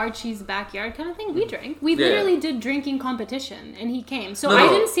had the Archie's backyard kind of thing. We drank. We literally did drinking competition, and he came. So I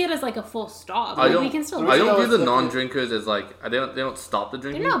didn't see it as like a full stop. We can still. I don't view the non-drinkers as like they don't stop the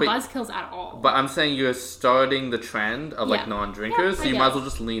drinking. They're not buzzkills at all. But I'm saying you're starting the trend of like non-drinkers, so you might as well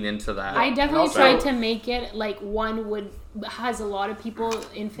just lean into that. I definitely tried to make it like one has a lot of people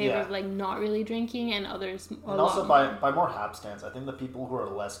in favor of like not really drinking, and others. And also by more hap stands, I think the people who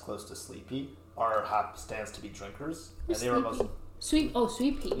are less close to Sleepy are hap stands to be drinkers, and they were most Sweet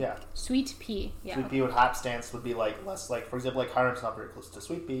Pea. Yeah, Sweet Pea. Yeah, Sweet Pea would hap stance would be like less like, for example, like Hiram's not very close to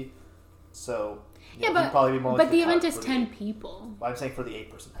Sweet Pea, so but he'd probably be more. But the event is 10 people. I'm saying for the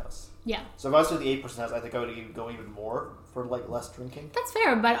 8-person house. Yeah. So if I was doing the 8-person house, I think I would go even more for like less drinking. That's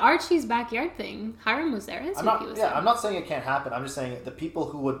fair, but Archie's backyard thing, Hiram was there and Sweet Pea was there. I'm not saying it can't happen. I'm just saying the people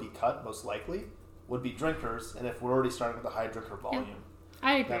who would be cut most likely would be drinkers, and if we're already starting with a high drinker volume,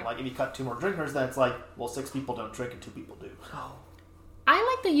 I agree. then like if you cut 2 more drinkers, then it's like, well, 6 people don't drink and 2 people do. Oh.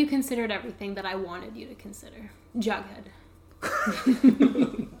 I like that you considered everything that I wanted you to consider. Jughead.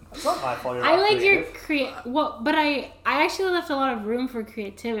 That's not my fault. I like your but I actually left a lot of room for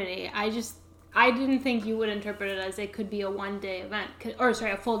creativity. I didn't think you would interpret it as it could be a 1-day event,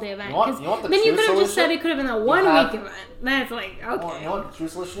 a full day event. Then you could have just said it could have been a 1-week event. Then it's like, okay. Well, you know what the true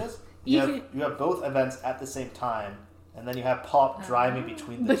solution is? You have both events at the same time, and then you have Pop driving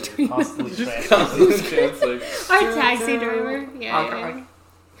between the two, constantly transferring. Our taxi driver. Yeah.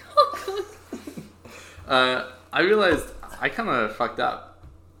 I realized I kind of fucked up.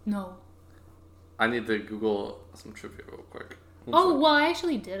 No. I need to Google some trivia real quick. Well, I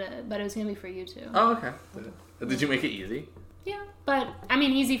actually did it, but it was going to be for you too. Oh, okay. Did you make it easy? Yeah, but, I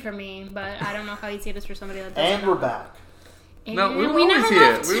mean, easy for me, but I don't know how easy it is for somebody that doesn't. And we're back. And no, we were we always never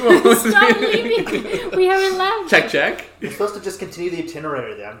here. left. We were always Stop here. leaving. We haven't left. Check. You're supposed to just continue the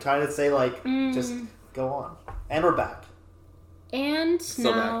itinerary there. I'm trying to say, like, just go on. And we're back. And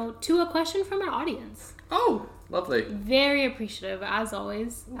now to a question from our audience. Oh, lovely. Very appreciative, as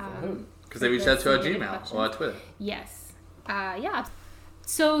always. Because they reached out to our Gmail or our Twitter. Yes. Yeah.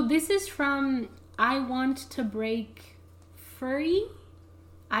 So this is from I Want to Break Furry.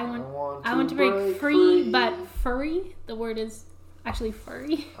 I want to break free, but furry. The word is actually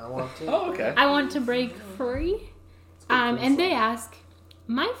furry. I want to break furry. And they ask,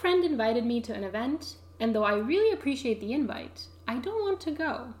 my friend invited me to an event, and though I really appreciate the invite, I don't want to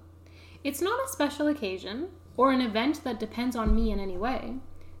go. It's not a special occasion or an event that depends on me in any way,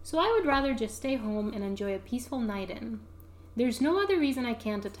 so I would rather just stay home and enjoy a peaceful night in. There's no other reason I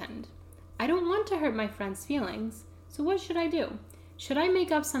can't attend. I don't want to hurt my friend's feelings, so what should I do? Should I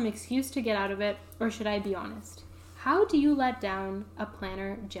make up some excuse to get out of it, or should I be honest? How do you let down a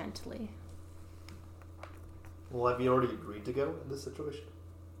planner gently? Well, have you already agreed to go in this situation?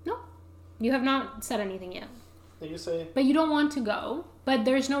 No. You have not said anything yet. You say... But you don't want to go, but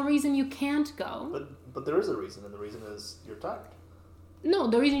there's no reason you can't go. But there is a reason, and the reason is you're tired. No,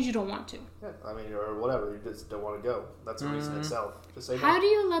 the reason is you don't want to. Yeah, I mean, or whatever, you just don't want to go. That's a reason itself. Just say no. How do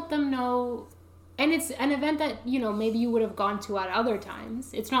you let them know... And it's an event that, maybe you would have gone to at other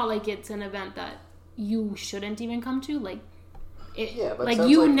times. It's not like it's an event that you shouldn't even come to. Like,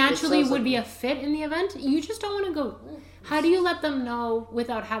 you naturally would be a fit in the event. You just don't want to go. How do you let them know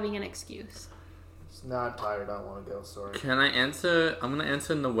without having an excuse? No, I'm tired. I don't want to go. Sorry. Can I answer? I'm going to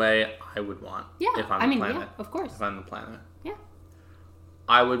answer in the way I would want. Yeah. If I'm the planner. Yeah, of course. If I'm the planner. Yeah.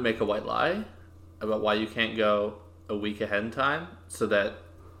 I would make a white lie about why you can't go a week ahead in time so that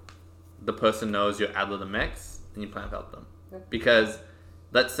the person knows you're out of the mix and you plan to help them. Yeah. Because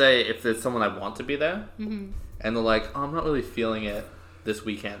let's say if there's someone I want to be there and they're like, oh, I'm not really feeling it this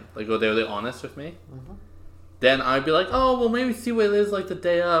weekend. Like, they're really honest with me. then I'd be like, oh, well, maybe see what it is like the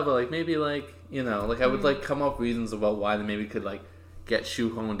day of, or like maybe like, you know, like I would like come up with reasons about why they maybe could like get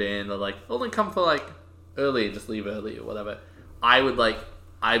shoehorned in, or like only come for like early and just leave early or whatever. I'd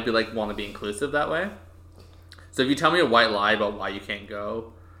be like want to be inclusive that way. So if you tell me a white lie about why you can't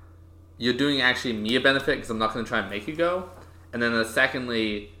go, you're doing actually me a benefit because I'm not going to try and make you go. And then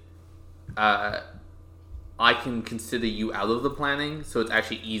secondly, I can consider you out of the planning, so it's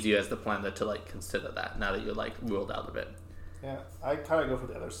actually easier as the planner to like consider that now that you're like ruled out of it. Yeah, I kind of go for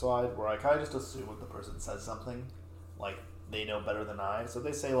the other side where I kind of just assume when the person says something, like they know better than I. So if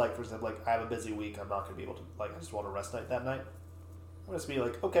they say like, for example, like I have a busy week, I'm not going to be able to, like I just want to rest night that night. I'm just be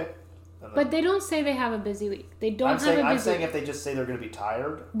like, okay. But they don't say they have a busy week. They don't I'm saying week. If they just say they're going to be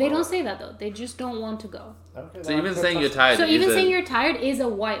tired. They don't say that though. They just don't want to go. Okay, so even saying you're tired. So even saying you're tired is a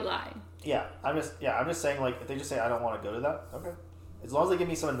white lie. Yeah, I'm just saying like if they just say I don't want to go to that, okay. As long as they give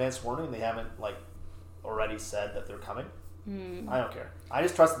me some advance warning, they haven't like already said that they're coming. I don't care. I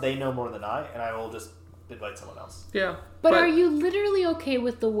just trust they know more than I, and I will just invite someone else. Yeah. But are you literally okay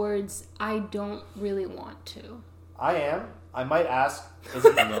with the words "I don't really want to"? I am. I might ask. Is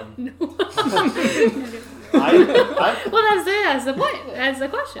it No. well, That's it. That's the point. That's the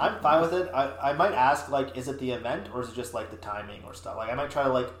question. I'm fine with it. I might ask like, is it the event or is it just like the timing or stuff? Like I might try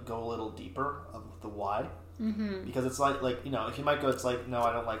to like go a little deeper of the why. Mm-hmm. Because it's like you know, if you might go, it's like no,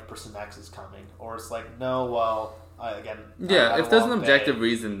 I don't like person X is coming, or it's like no, well. If there's an objective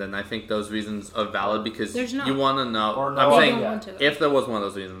reason, then I think those reasons are valid because you want to know. Or no, I'm saying if there was one of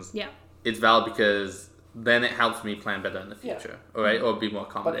those reasons, it's valid because then it helps me plan better in the future, all right, or be more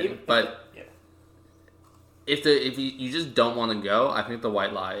accommodating. If you just don't want to go, I think the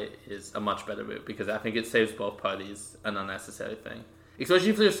white lie is a much better route because I think it saves both parties an unnecessary thing. Especially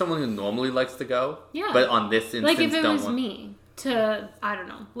if there's someone who normally likes to go, but on this instance, like if it was me to, I don't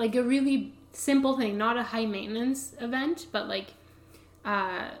know, like a really simple thing, not a high maintenance event, but like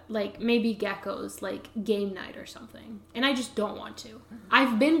maybe Gecko's like game night or something, and I just don't want to.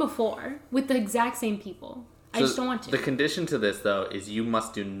 I've been before with the exact same people. I just don't want to. The condition to this though is you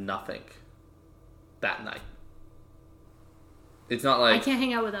must do nothing that night. It's not like I can't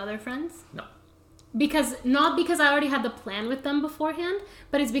hang out with other friends. No, not because I already had the plan with them beforehand,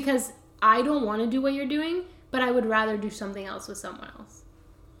 but it's because I don't want to do what you're doing, but I would rather do something else with someone else.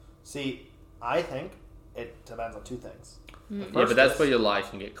 See, I think it depends on two things. Yeah, but that's where your lie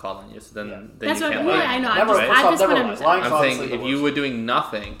can get caught on you. So then that's you what can't lie. I know. I'm saying if you were doing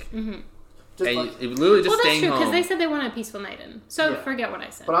nothing, and you literally just that's staying true home. Because they said they want a peaceful night in. So forget what I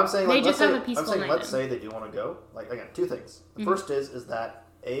said. But I'm saying they just have a peaceful night in. Let's say they do want to go. Like again, two things. The first is that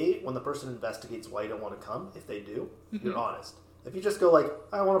when the person investigates why you don't want to come, if they do, you're honest. If you just go like,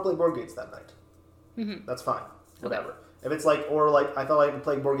 I want to play board games that night, that's fine. Whatever. Okay. If it's like, or like, I felt like I've been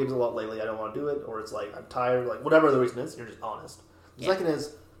playing board games a lot lately, I don't want to do it, or it's like, I'm tired, like, whatever the reason is, you're just honest. The second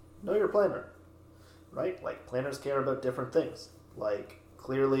is, know your planner, right? Like, planners care about different things. Like,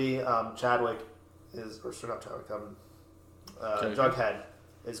 clearly, Chadwick is, or sorry, not Chadwick, Jughead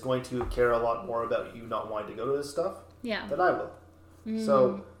is going to care a lot more about you not wanting to go to this stuff than I will.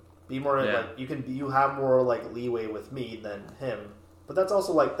 So, be more, like, you have more, like, leeway with me than him. But that's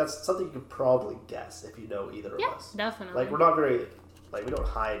also, like, that's something you could probably guess if you know either of us. Yeah, definitely. Like, we're not very, like, we don't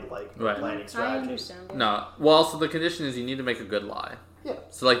hide, like, planning strategies. I understand. No. Well, so the condition is you need to make a good lie. Yeah.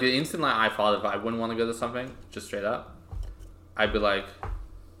 So, like, the instant lie I thought if I wouldn't want to go to something, just straight up, I'd be like,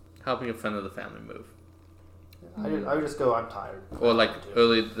 helping a friend of the family move. I would just go, I'm tired. Or, like,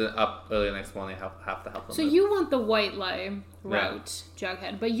 early the next morning, have to help them. So you want the white lie route,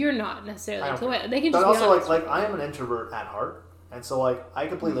 Jughead, but you're not necessarily into it. They can just but be also, like, I am an introvert at heart. And so, like, I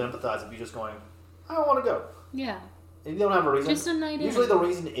completely empathize if you're just going, I don't want to go. Yeah. If you don't have a reason. Just a night usually the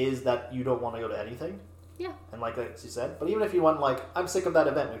reason is that you don't want to go to anything. Yeah. And like you said. But even if you want, like, I'm sick of that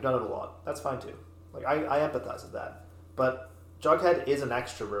event, we've done it a lot. That's fine, too. Like, I empathize with that. But Jughead is an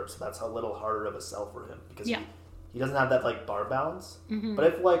extrovert, so that's a little harder of a sell for him. Because he doesn't have that, like, bar balance. Mm-hmm. But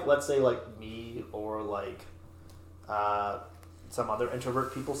if, like, let's say, like, me or, like, some other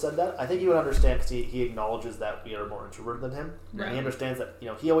introvert people said that, I think he would understand because he acknowledges that we are more introverted than him. Right. And he understands that, you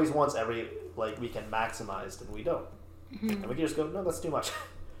know, he always wants every, like, weekend maximized and we don't. Mm-hmm. And we can just go, no, that's too much.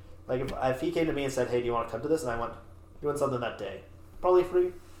 Like, if he came to me and said, hey, do you want to come to this? And I went, doing something that day. Probably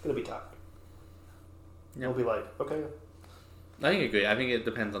free, gonna be tired. Yeah. He'll be like, okay. I think I agree. I think it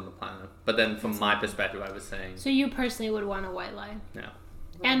depends on the planner. But then from my perspective, I was saying... So you personally would want a white lie? Yeah.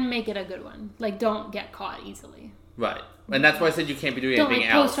 And make it a good one. Like, don't get caught easily. Right. And that's why I said you can't be doing anything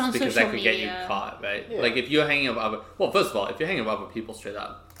else because that could get you caught, right? Yeah. Like if you're hanging up other... Well, first of all, if you're hanging up other people straight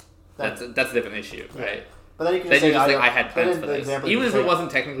up, that's a different issue, right? But then you can just say, I had plans for this. Even if it wasn't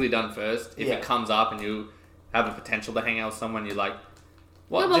technically done first, if it comes up and you have the potential to hang out with someone, you're like,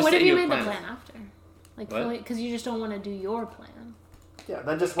 well, no, but just what say if you your made the plans. plan after? Like, What? because you just don't want to do your plan. Yeah,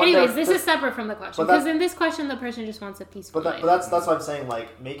 then just. When Anyways, this is separate from the question. But that- Because in this question, the person just wants a peaceful But life. that's what I'm saying.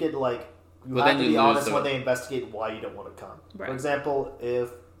 Like, make it like you But have then to you be lose honest the- when they investigate why you don't want to come. Right. For example,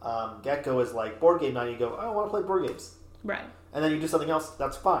 if Gecko is like board game night, you go, I don't want to play board games, Right. and then you do something else.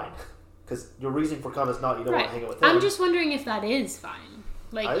 That's fine, because your reasoning for come is not you don't want Right. to hang out with them. I'm just wondering if that is fine.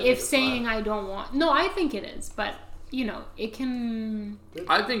 Like, I think if it's saying fine. I don't want... No, I think it is. But, you know, it can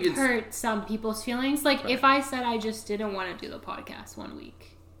I think it's hurt some people's feelings. Like, if I said I just didn't want to do the podcast one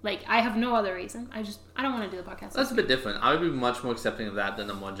week. Like, I have no other reason. I don't want to do the podcast. that's a bit different. I would be much more accepting of that than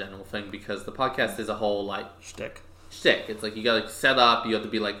a more general thing because the podcast is a whole like Shtick. shtick. It's like you gotta set up, you have to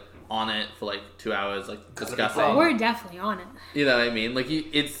be like on it for like 2 hours, like discussing. We're definitely on it. You know what I mean? Like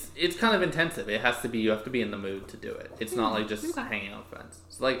it's kind of intensive. It has to be. You have to be in the mood to do it. It's not like just Okay. hanging out with friends.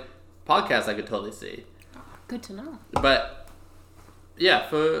 It's like podcasts. I could totally see, Good to know. but yeah,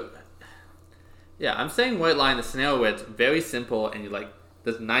 I'm saying white lie in the scenario where it's very simple and you're like,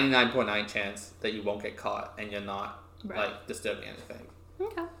 there's 99.9 chance that you won't get caught and you're not Right. like disturbing anything.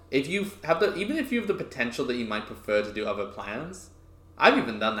 Okay. If you have even if you have the potential that you might prefer to do other plans, I've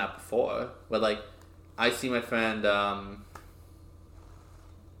even done that before. Where like I see my friend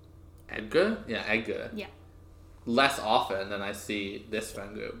Edgar, Yeah. less often than I see this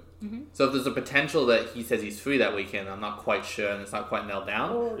friend group. Mm-hmm. So if there's a potential that he says he's free that weekend, I'm not quite sure and it's not quite nailed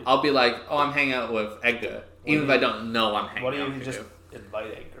down. Or- I'll be like, oh, I'm hanging out with Edgar, even if I don't know I'm hanging Why don't out you with just you.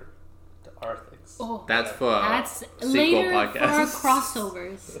 invite Edgar to our things? Oh, That's for that's sequel later podcast. for our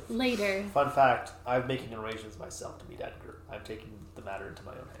crossovers. Later. Fun fact: I'm making arrangements myself to meet Edgar. I'm taking the matter into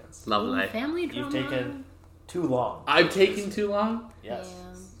my own hands. Lovely. Ooh, family drama. You've taken too long. I've taken too long? Yes.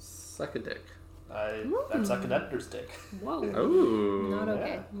 Suck a dick. That's like an Edgar's dick. Whoa. Ooh. Not okay,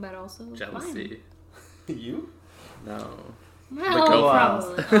 Yeah. but also Jealousy. You? No. Fine. The Well,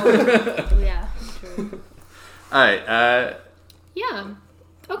 co-host. probably. Oh, yeah, true. Alright, Yeah.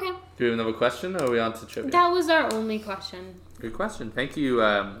 Okay. do we have another question or are we on to trivia? That was our only question. Good question. Thank you.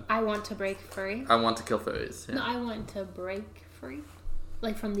 I want to break free. I want to kill furries. Yeah. No, I want to break free.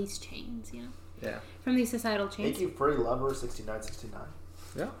 Like from these chains, you know? Yeah. From these societal chains. Thank you, Furry Lover 6969.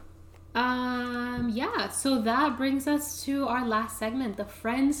 Yeah. Yeah, so that brings us to our last segment, the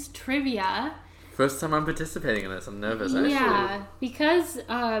Friends Trivia. First time I'm participating in this. I'm nervous. Actually. Yeah, because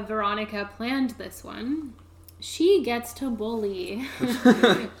Veronica planned this one, she gets to bully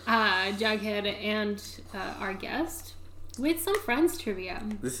Jughead and our guest with some Friends Trivia.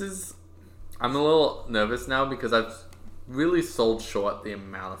 I'm a little nervous now because I've really sold short the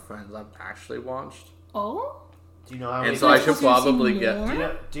amount of Friends I've actually watched. Oh? Do you know how And many? so I should Have you seen probably get...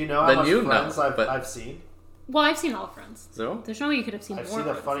 more? Do you know how Then much you know, Friends but- I've seen? Well, I've seen all Friends. So? There's no way you could have seen I've more seen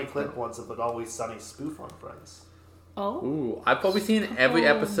a Friends. funny clip once of an Always Sunny spoof on Friends. Oh? Ooh, I've probably seen every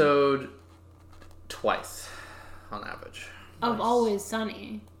Oh. episode twice, on average, Of Nice. Always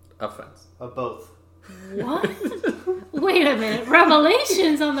Sunny. of Friends. Of both. What? Wait a minute.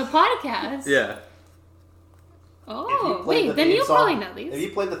 Revelations on the podcast? Yeah. Oh, If you played wait, the then theme you song- probably know these. If you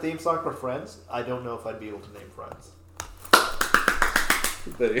played the theme song for Friends, I don't know if I'd be able to name Friends.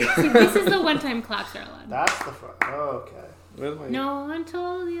 There you See, go. this is the one-time claps are allowed. That's the Friends. Oh, okay. Where's my- No one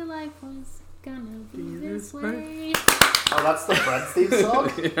told you life was gonna be this way. Oh, that's the Friends theme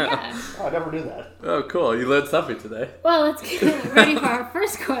song? Yeah. Yeah. Oh, I never knew that. Oh, cool. You learned something today. Well, let's get ready for our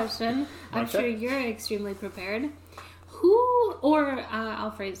first question. I'm Okay. sure you're extremely prepared. Who, or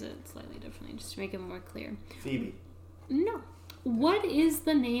I'll phrase it slightly differently just to make it more clear. Phoebe. No. What is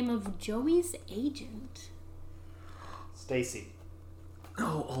the name of Joey's agent? Stacy.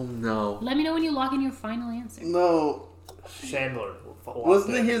 No, oh no. Let me know when you log in your final answer. No. Chandler.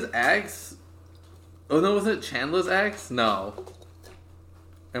 Wasn't it his ex? Oh no, was it Chandler's ex? No.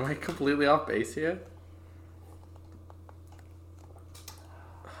 Am I completely off base here?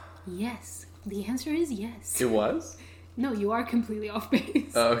 Yes. The answer is yes. It was? No, you are completely off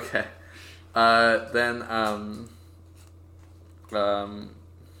base. Oh, okay. Then,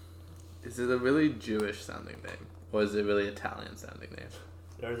 is it a really Jewish sounding name? Or is it really Italian sounding name?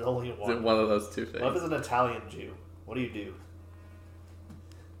 There's only Is it one. one of those two What if things? it's an Italian Jew? What do you do?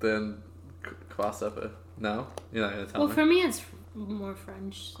 Then, crossover. No? You're not gonna tell Well, me? for me, it's more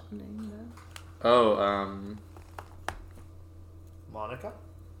French sounding. But... Oh, Monica?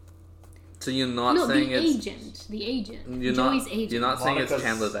 so you're not No, saying the it's... agent. The agent. You're Joey's not, agent. You're not saying it's Monica's-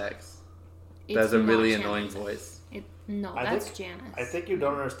 Chandler's ex. It's That's a not really Chandler's annoying ex. voice. No, I that's think- Janice. I think you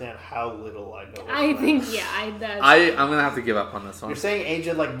don't understand how little I know. of I Friends. think, yeah, that's... I'm gonna have to give up on this one. You're saying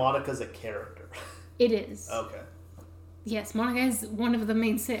agent like Monica's a character. It is. Okay. Yes, Monica is one of the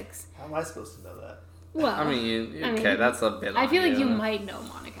main six. How am I supposed to know that? Well, I mean, okay, that's a bit. I feel like you might know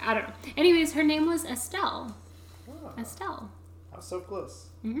Monica. I don't know. Anyways, her name was Estelle. Oh, Estelle. I was so close.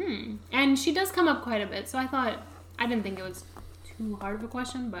 Mm-hmm. And she does come up quite a bit, so I didn't think it was too hard of a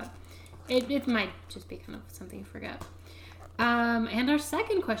question, but it might just be kind of something you forget. And our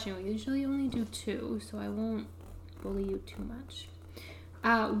second question, we usually only do 2, so I won't bully you too much.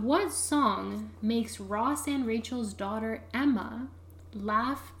 What song makes Ross and Rachel's daughter Emma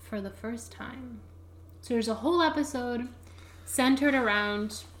laugh for the first time? So there's a whole episode centered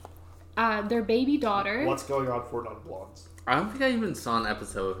around their baby daughter. What's going on for non-blondes? I don't think I even saw an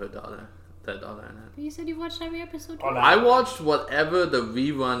episode of their daughter in it. But you said you watched every episode. Oh, no. I watched whatever the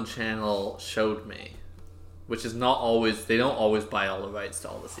rerun channel showed me, which is not always. They don't always buy all the rights to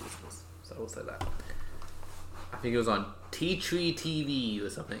all the seasons, so we'll say that. I think it was on Tea Tree TV or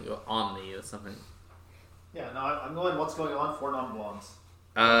something, or Omni or something. Yeah, no, I'm going. What's going on for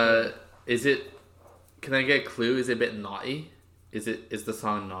non-blondes? Is it? Can I get a clue? Is it a bit naughty? Is the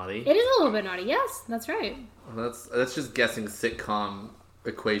song naughty? It is a little bit naughty. Yes, that's right. Well, that's just guessing sitcom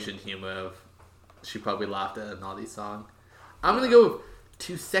equation humor of she probably laughed at a naughty song. I'm gonna go with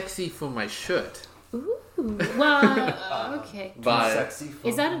Too Sexy for My Shirt. Ooh. Well, okay.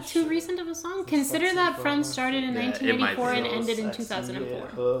 Is that too recent of a song? Consider that Friends started in 1984 and ended in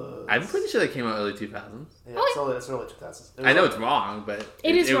 2004. I'm pretty sure that came out early 2000s. Yeah, it's early 2000s. I know it's wrong, but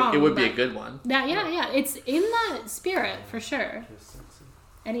it is wrong. It would be a good one. Yeah. It's in that spirit for sure.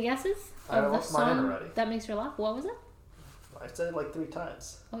 Any guesses of the song that makes her laugh? What was it? I said it like 3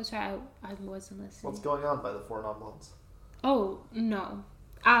 times. Oh, sorry, I wasn't listening. What's going on by the 4 non-blondes? Oh no.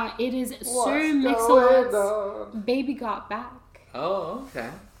 It is Sir Mix-a-Lot's Baby Got Back. Oh, okay.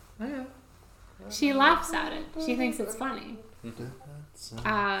 Oh, yeah. She laughs at it. She thinks it's funny.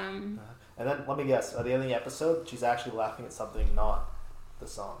 And then, let me guess, at the end of the episode, she's actually laughing at something not the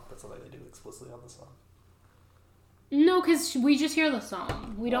song, but something they do explicitly on the song. No, because we just hear the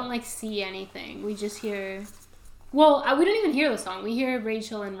song. We don't, see anything. We just hear... Well, we don't even hear the song. We hear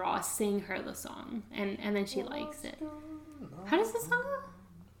Rachel and Ross sing her the song, and then she likes it. How does the song go?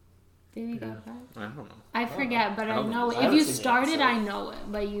 Baby Got Back? I don't know. I forget, but I know. If you start it, I know it,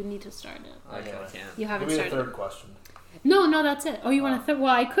 but you need to start it. I can't. You haven't Give me started. The third question. No, that's it. Oh, you want a third?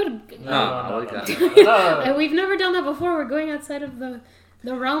 Well, I could. No. We've never done that before. We're going outside of the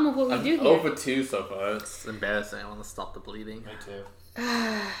realm of what we do here. Over 2 so far. It's embarrassing. I want to stop the bleeding. Me too.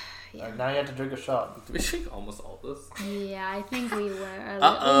 Yeah. Now you have to drink a shot. Did we drink almost all this? Yeah, I think we were.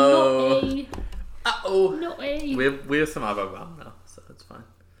 Uh-oh. No way. We have some other rum now, so it's fine.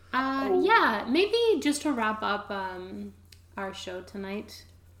 Yeah, maybe just to wrap up our show tonight,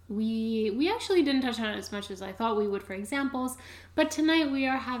 we actually didn't touch on it as much as I thought we would for examples, but tonight we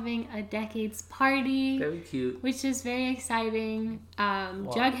are having a decades party. Very cute. Which is very exciting.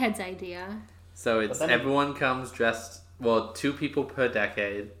 Jughead's idea. So it's everyone comes dressed, 2 people per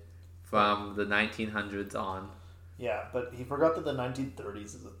decade from the 1900s on. Yeah, but he forgot that the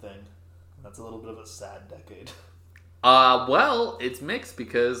 1930s is a thing. That's a little bit of a sad decade. Well, it's mixed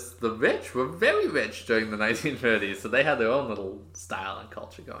because the rich were very rich during the 1930s, so they had their own little style and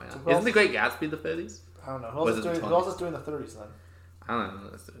culture going on. Isn't The Great Gatsby the 30s? I don't know. Who else is doing the 30s then? I don't know.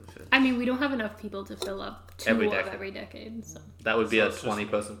 I mean, we don't have enough people to fill up 2 of every decade. So. That would be a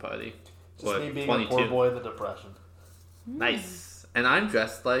 20-person party. Just me being 22. A poor boy in the Depression. Nice. And I'm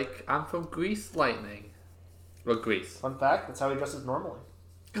dressed like I'm from Grease Lightning. Or Grease. Fun fact, that's how he dresses normally.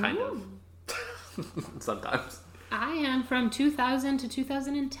 Kind of. Sometimes. I am from 2000 to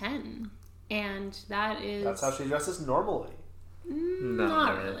 2010. And that is... That's how she dresses normally.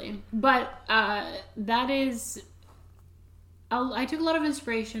 Not really. But that is... I took a lot of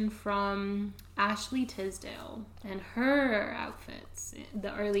inspiration from Ashley Tisdale and her outfits,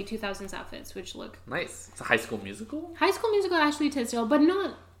 the early 2000s outfits, which look... Nice. It's a High School Musical? High School Musical Ashley Tisdale, but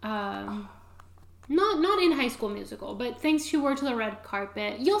not in High School Musical, but things she wore to the red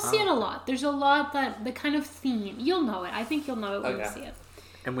carpet. You'll see it a lot. There's a lot the kind of theme. You'll know it. I think you'll know it when you see it.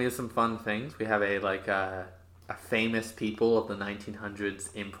 And we have some fun things. We have a famous people of the 1900s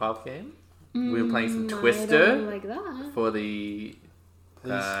improv game. We were playing some Twister like that. For the...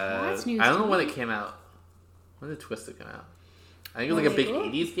 That's news I don't know when it came out. When did Twister come out? I think it was like a big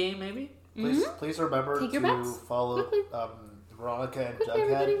 80s game, maybe? Please remember to follow Veronica and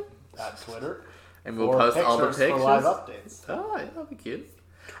Jughead at Twitter. And we'll post all the pictures. For live updates. Oh, yeah, that'd be cute.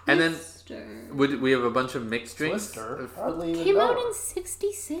 And then we have a bunch of mixed drinks. Twister came out in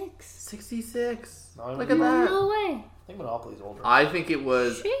 66. 66. Look at that. No way. I think Monopoly's older. I think it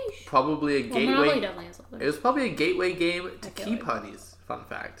was probably a gateway. It was probably a gateway game to key parties. Fun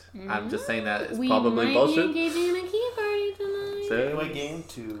fact. I'm just saying that it's probably bullshit. We might be engaging in a key party tonight. Gateway game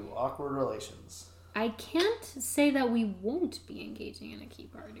to awkward relations. I can't say that we won't be engaging in a key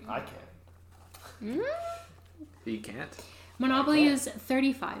party. I can. He can't. Monopoly is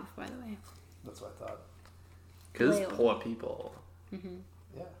 35, by the way. That's what I thought. Because poor people. Mm-hmm.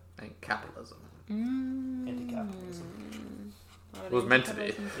 Yeah. And capitalism. Anti-capitalism. It was meant to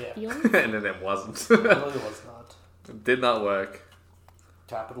be. Yeah. And then it wasn't. It really was not. It did not work.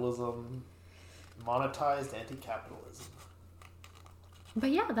 Capitalism, monetized anti-capitalism.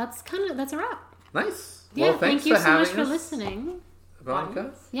 But yeah, that's a wrap. Nice. Yeah, well, thanks thank you for so much having for us, listening.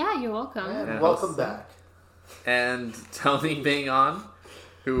 Veronica. Yeah, you're welcome. And welcome back. And Tony being on,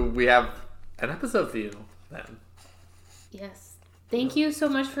 who we have an episode for you then. Yes. Thank you so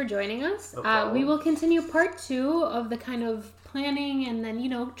much for joining us. No we will continue part 2 of the kind of planning and then,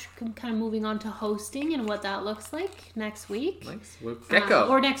 kind of moving on to hosting and what that looks like next week. Thanks. With Gecko.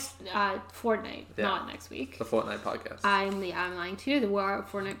 Or next fortnight, not next week. The Fortnite podcast. I'm lying to you. We're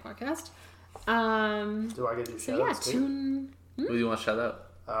Fortnite podcast. Do I get to do shout-outs too? Who do you want to shout out?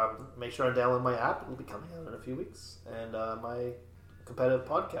 Make sure I download my app. It will be coming out in a few weeks. And my competitive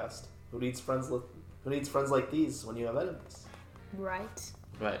podcast. Who needs friends like these when you have enemies? Right.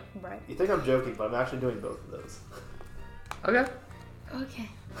 You think I'm joking, but I'm actually doing both of those. Okay.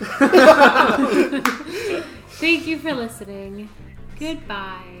 Thank you for listening.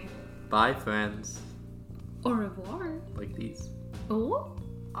 Goodbye. Bye, friends. Au revoir. Like these. Oh.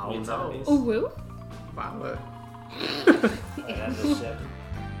 Means enemies. Oh, woo. Wow. I end this shit.